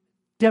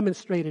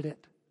demonstrated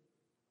it.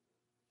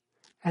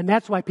 And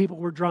that's why people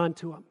were drawn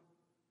to him.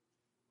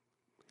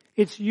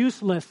 It's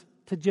useless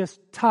to just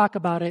talk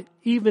about it,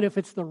 even if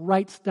it's the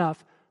right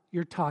stuff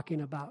you're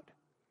talking about.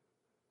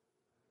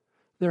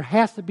 There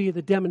has to be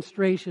the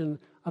demonstration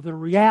of the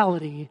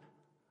reality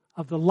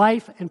of the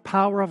life and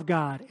power of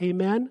God.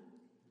 Amen?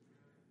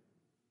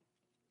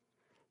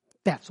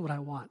 That's what I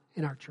want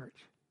in our church.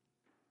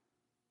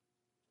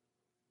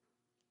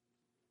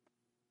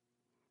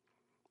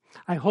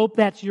 I hope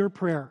that's your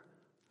prayer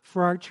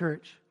for our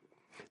church.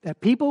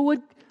 That people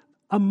would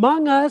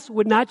among us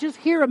would not just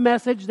hear a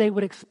message, they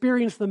would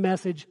experience the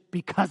message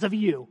because of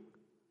you.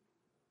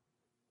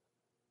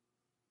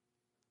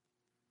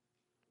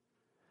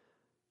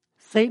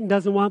 Satan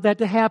doesn't want that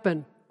to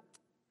happen.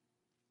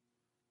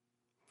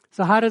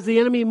 So how does the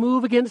enemy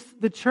move against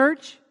the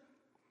church?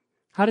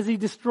 How does he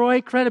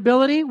destroy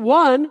credibility?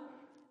 One,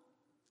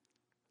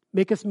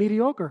 make us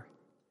mediocre.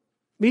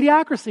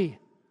 Mediocrity,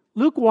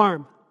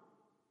 lukewarm.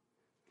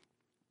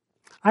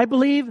 I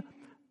believe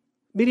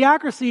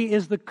mediocrity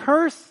is the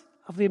curse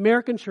of the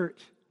American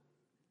church.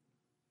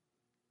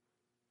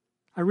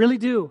 I really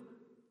do.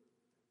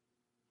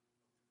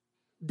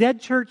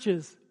 Dead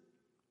churches,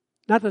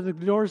 not that the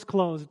door's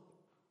closed,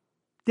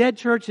 dead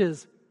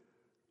churches,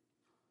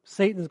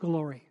 Satan's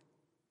glory.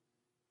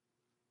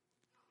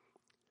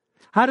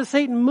 How does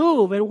Satan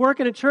move and work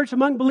in a church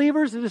among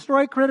believers to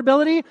destroy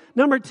credibility?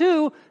 Number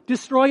two,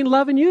 destroying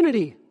love and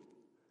unity.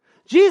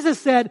 Jesus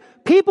said,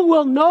 people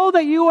will know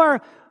that you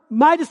are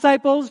my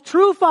disciples,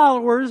 true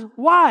followers.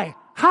 Why?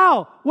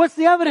 How? What's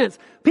the evidence?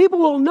 People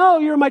will know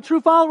you're my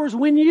true followers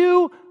when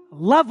you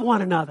love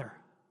one another.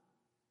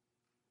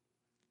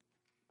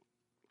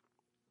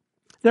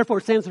 Therefore,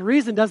 it stands to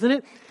reason, doesn't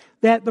it,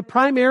 that the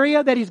prime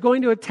area that he's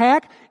going to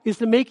attack is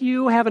to make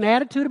you have an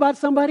attitude about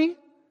somebody,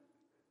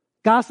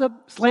 gossip,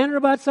 slander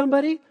about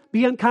somebody,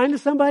 be unkind to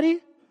somebody.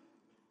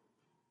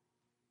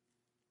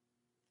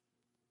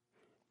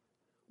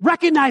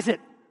 Recognize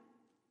it.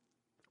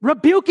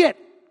 Rebuke it.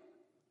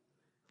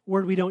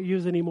 Word we don't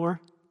use anymore.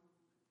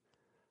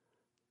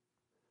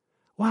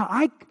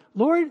 Wow,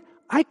 Lord,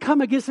 I come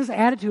against this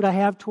attitude I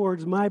have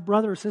towards my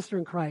brother or sister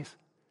in Christ.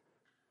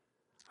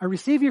 I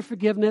receive your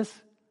forgiveness,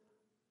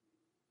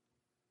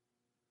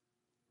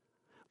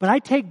 but I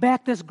take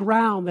back this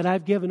ground that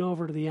I've given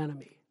over to the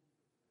enemy.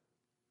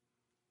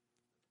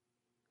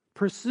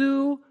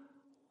 Pursue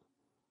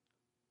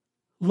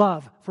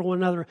love for one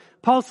another.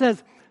 Paul says,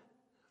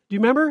 do you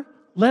remember?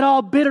 Let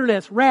all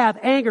bitterness, wrath,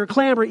 anger,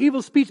 clamor,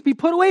 evil speech be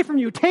put away from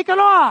you. Take it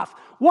off.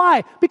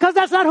 Why? Because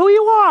that's not who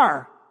you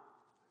are.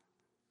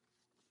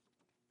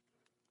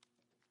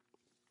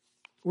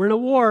 We're in a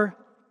war.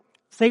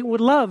 Satan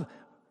would love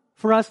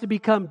for us to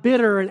become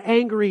bitter and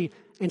angry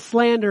and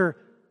slander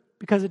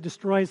because it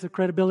destroys the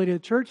credibility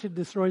of the church. It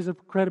destroys the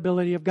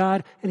credibility of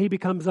God, and he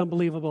becomes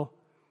unbelievable.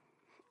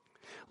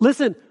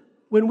 Listen,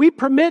 when we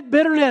permit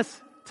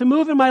bitterness to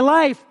move in my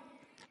life,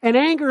 and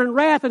anger and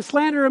wrath and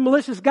slander and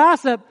malicious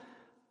gossip,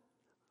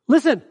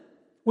 listen,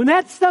 when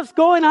that stuff's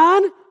going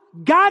on,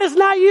 God is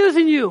not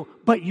using you,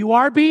 but you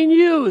are being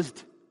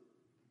used.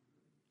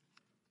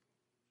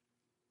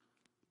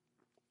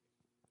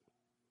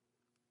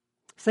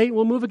 Satan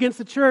will move against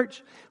the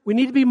church. We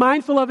need to be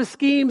mindful of his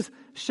schemes,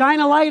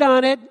 shine a light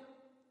on it.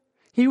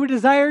 He would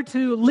desire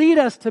to lead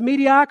us to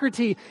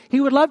mediocrity.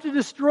 He would love to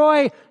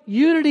destroy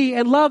unity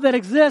and love that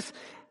exists.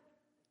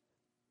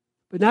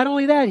 But not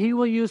only that, he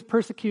will use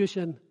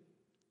persecution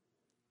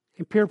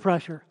and peer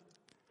pressure.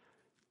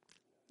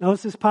 Now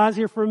let's just pause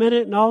here for a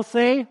minute and I'll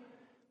say,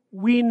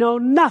 we know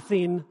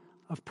nothing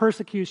of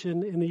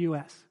persecution in the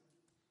U.S.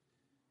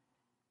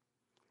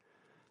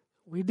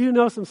 We do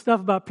know some stuff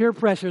about peer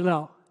pressure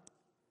though,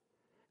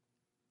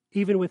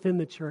 even within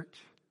the church.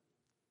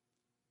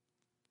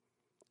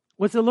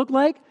 What's it look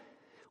like?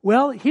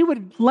 Well, he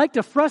would like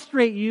to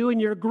frustrate you in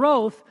your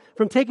growth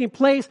from taking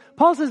place.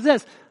 Paul says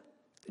this,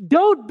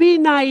 don't be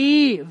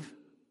naive.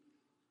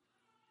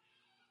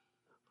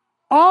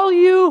 All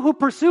you who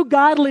pursue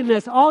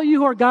godliness, all you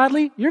who are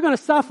godly, you're going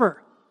to suffer.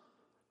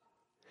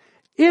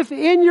 If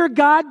in your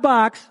God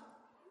box,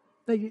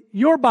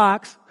 your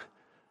box,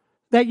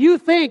 that you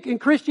think in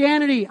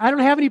Christianity, I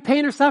don't have any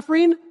pain or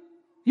suffering,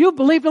 you've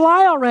believed a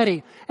lie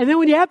already. And then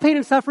when you have pain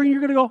and suffering,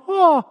 you're going to go,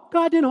 oh,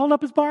 God didn't hold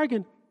up his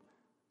bargain.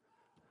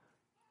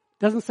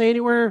 Doesn't say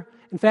anywhere.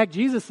 In fact,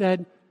 Jesus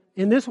said,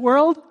 in this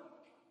world,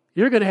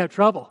 you're going to have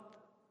trouble.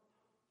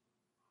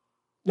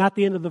 Not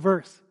the end of the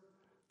verse.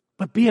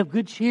 But be of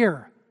good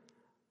cheer.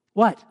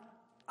 What?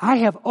 I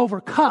have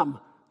overcome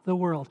the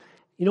world.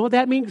 You know what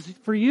that means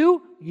for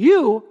you?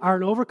 You are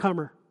an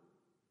overcomer.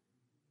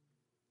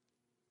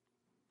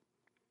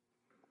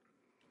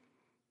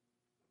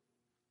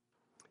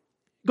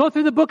 Go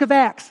through the book of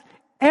Acts.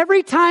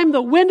 Every time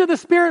the wind of the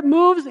Spirit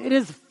moves, it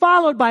is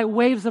followed by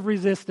waves of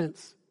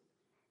resistance.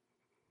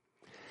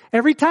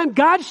 Every time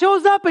God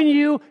shows up in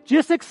you,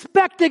 just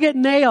expect to get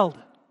nailed.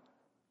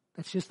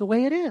 That's just the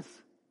way it is.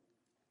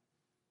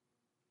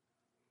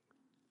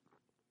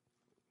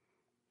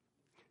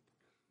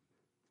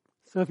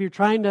 So if you're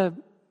trying to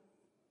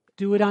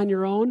do it on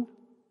your own,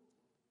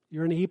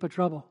 you're in a heap of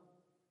trouble.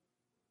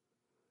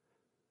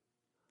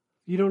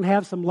 You don't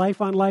have some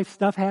life-on-life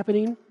stuff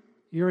happening,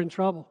 you're in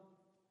trouble.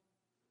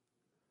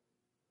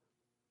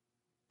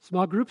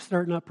 Small groups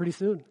starting up pretty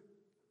soon.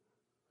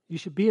 You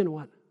should be in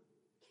one.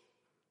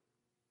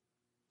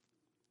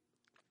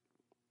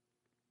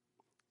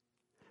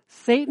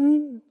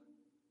 Satan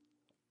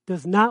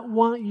does not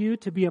want you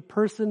to be a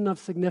person of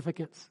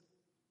significance.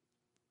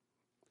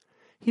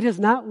 He does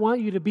not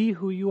want you to be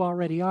who you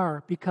already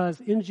are,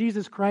 because in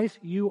Jesus Christ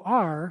you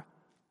are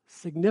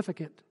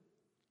significant.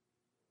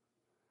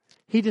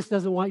 He just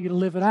doesn't want you to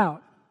live it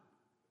out.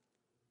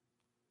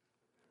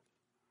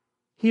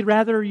 He'd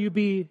rather you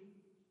be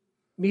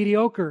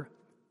mediocre,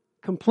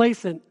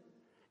 complacent,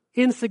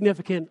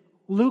 insignificant,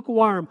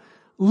 lukewarm.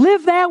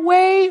 Live that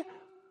way,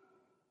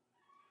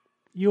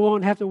 you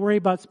won't have to worry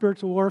about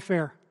spiritual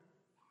warfare.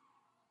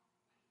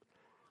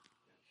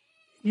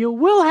 You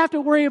will have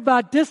to worry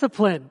about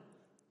discipline,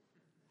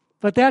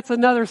 but that's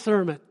another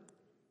sermon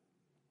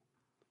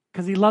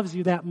because he loves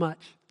you that much.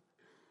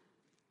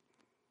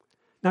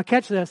 Now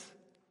catch this.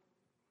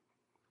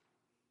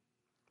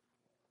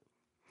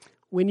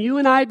 When you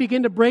and I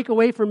begin to break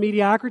away from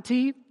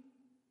mediocrity,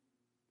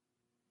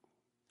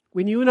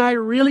 when you and I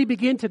really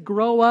begin to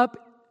grow up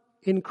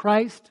in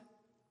Christ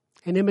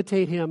and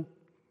imitate Him,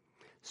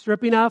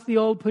 stripping off the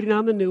old, putting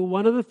on the new,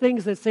 one of the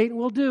things that Satan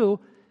will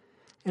do,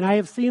 and I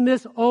have seen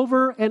this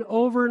over and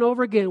over and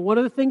over again, one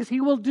of the things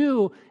he will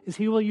do is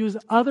he will use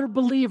other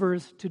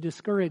believers to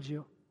discourage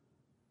you.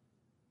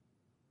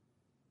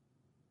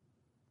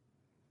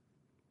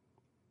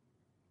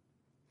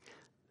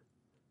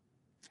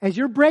 As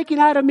you're breaking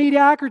out of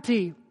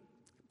mediocrity,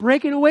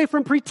 breaking away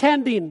from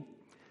pretending,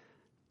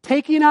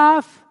 taking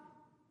off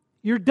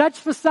your Dutch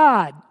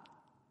facade,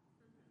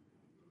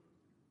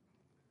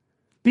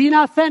 being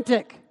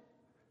authentic,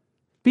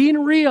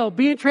 being real,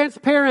 being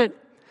transparent,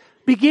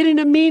 beginning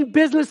to mean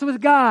business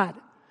with God,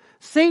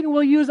 Satan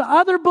will use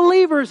other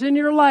believers in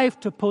your life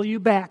to pull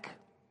you back.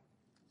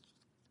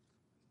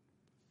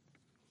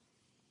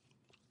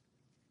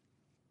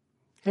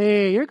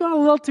 Hey, you're going a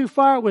little too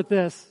far with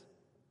this.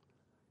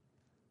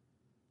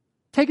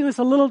 Taking this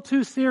a little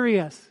too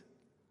serious.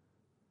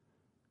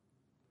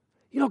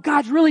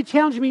 God's really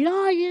challenging me.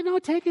 No,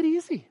 take it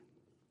easy.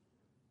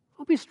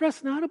 Don't be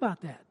stressing out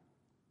about that.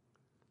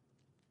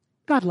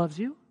 God loves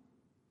you.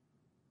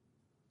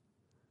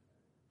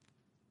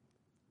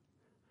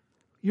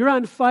 You're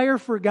on fire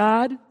for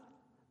God.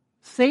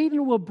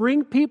 Satan will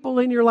bring people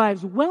in your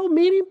lives,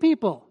 well-meaning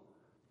people,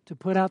 to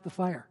put out the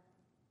fire.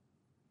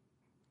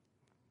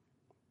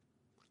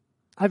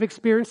 I've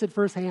experienced it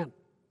firsthand.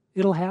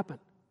 It'll happen.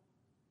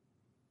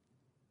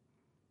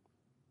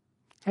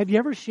 Have you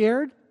ever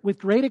shared with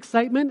great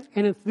excitement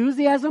and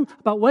enthusiasm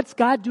about what's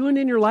God doing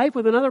in your life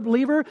with another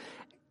believer,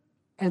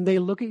 and they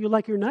look at you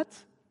like you're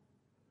nuts?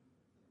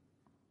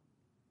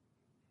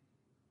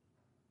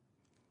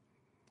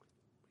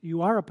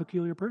 You are a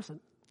peculiar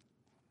person.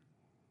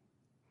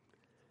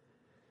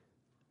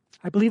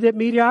 I believe that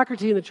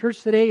mediocrity in the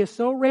church today is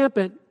so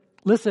rampant,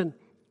 listen,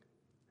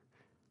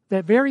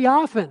 that very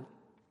often,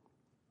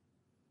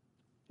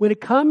 when it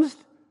comes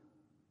to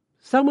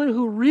someone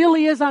who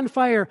really is on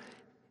fire,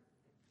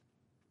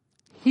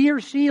 he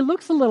or she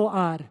looks a little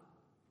odd.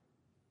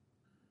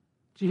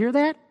 Did you hear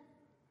that?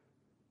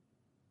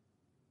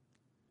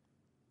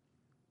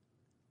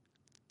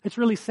 It's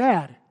really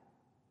sad,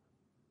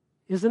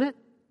 isn't it?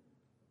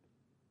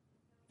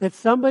 That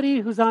somebody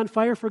who's on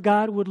fire for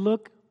God would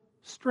look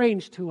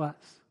strange to us.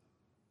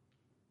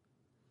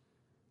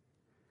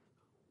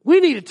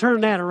 We need to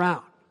turn that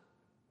around.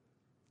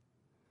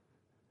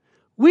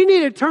 We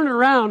need to turn it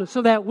around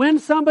so that when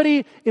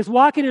somebody is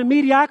walking in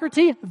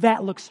mediocrity,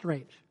 that looks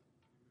strange.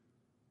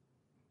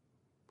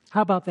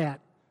 How about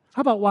that?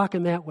 How about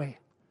walking that way?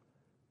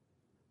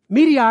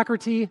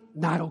 Mediocrity,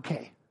 not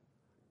okay.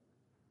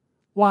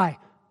 Why?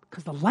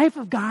 Because the life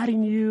of God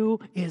in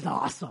you is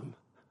awesome.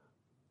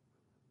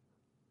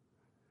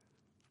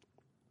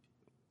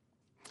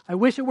 I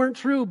wish it weren't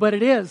true, but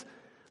it is.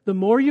 The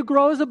more you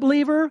grow as a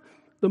believer,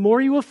 the more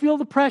you will feel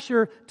the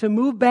pressure to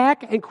move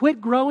back and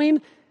quit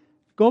growing.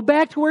 Go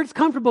back to where it's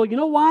comfortable. You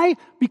know why?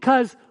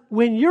 Because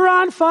when you're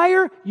on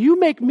fire, you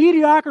make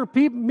mediocre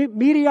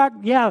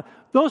people,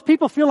 those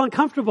people feel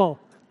uncomfortable.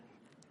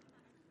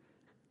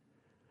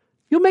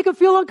 You'll make them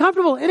feel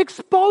uncomfortable. It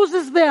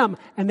exposes them,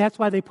 and that's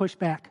why they push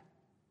back.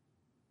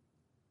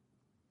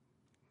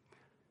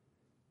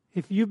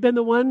 If you've been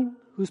the one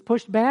who's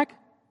pushed back,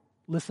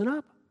 listen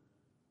up.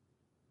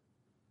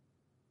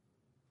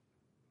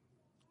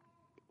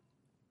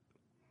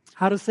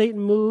 How does Satan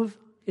move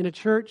in a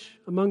church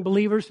among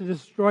believers to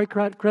destroy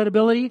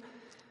credibility?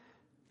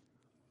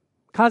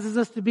 Causes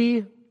us to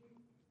be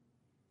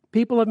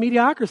people of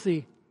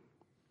mediocrity.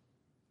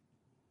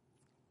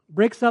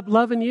 Breaks up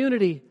love and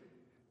unity.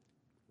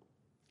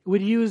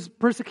 Would use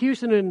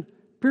persecution and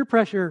peer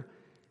pressure.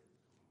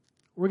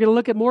 We're going to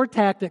look at more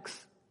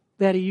tactics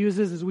that he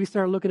uses as we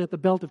start looking at the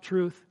belt of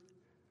truth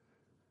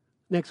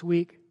next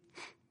week.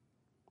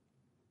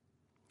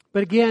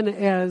 But again,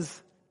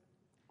 as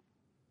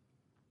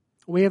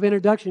a way of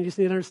introduction, you just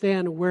need to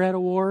understand we're at a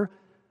war.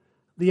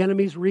 The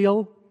enemy's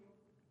real.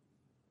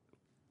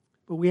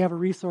 But we have a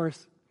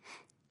resource.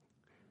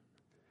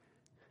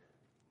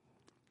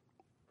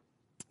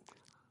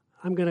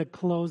 I'm going to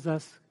close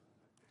us.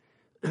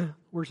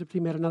 Worship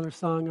team had another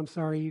song. I'm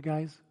sorry, you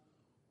guys.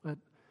 But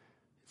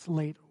it's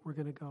late. We're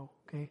going to go,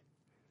 okay?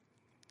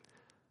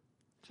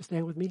 Just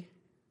stand with me.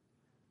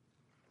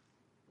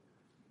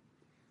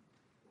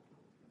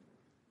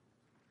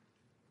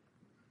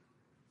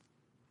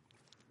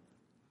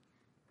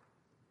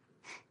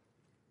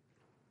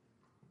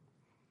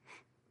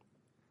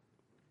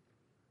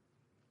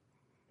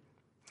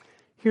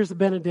 Here's the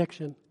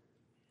benediction.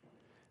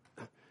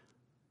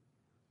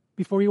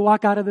 Before you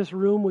walk out of this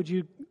room, would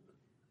you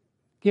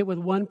get with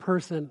one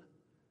person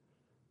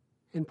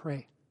and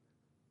pray?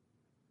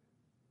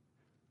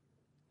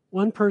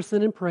 One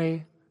person and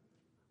pray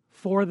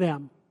for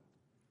them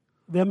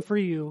for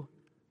you,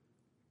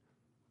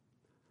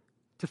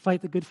 to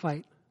fight the good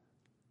fight,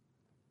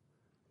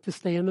 to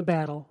stay in the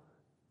battle,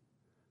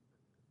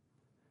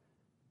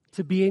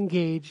 to be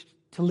engaged,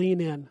 to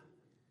lean in.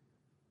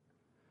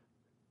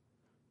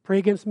 Pray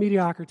against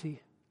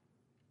mediocrity.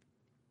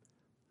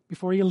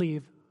 Before you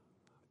leave,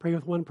 pray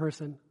with one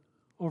person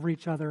over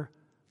each other,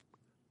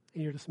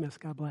 and you're dismissed.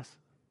 God bless.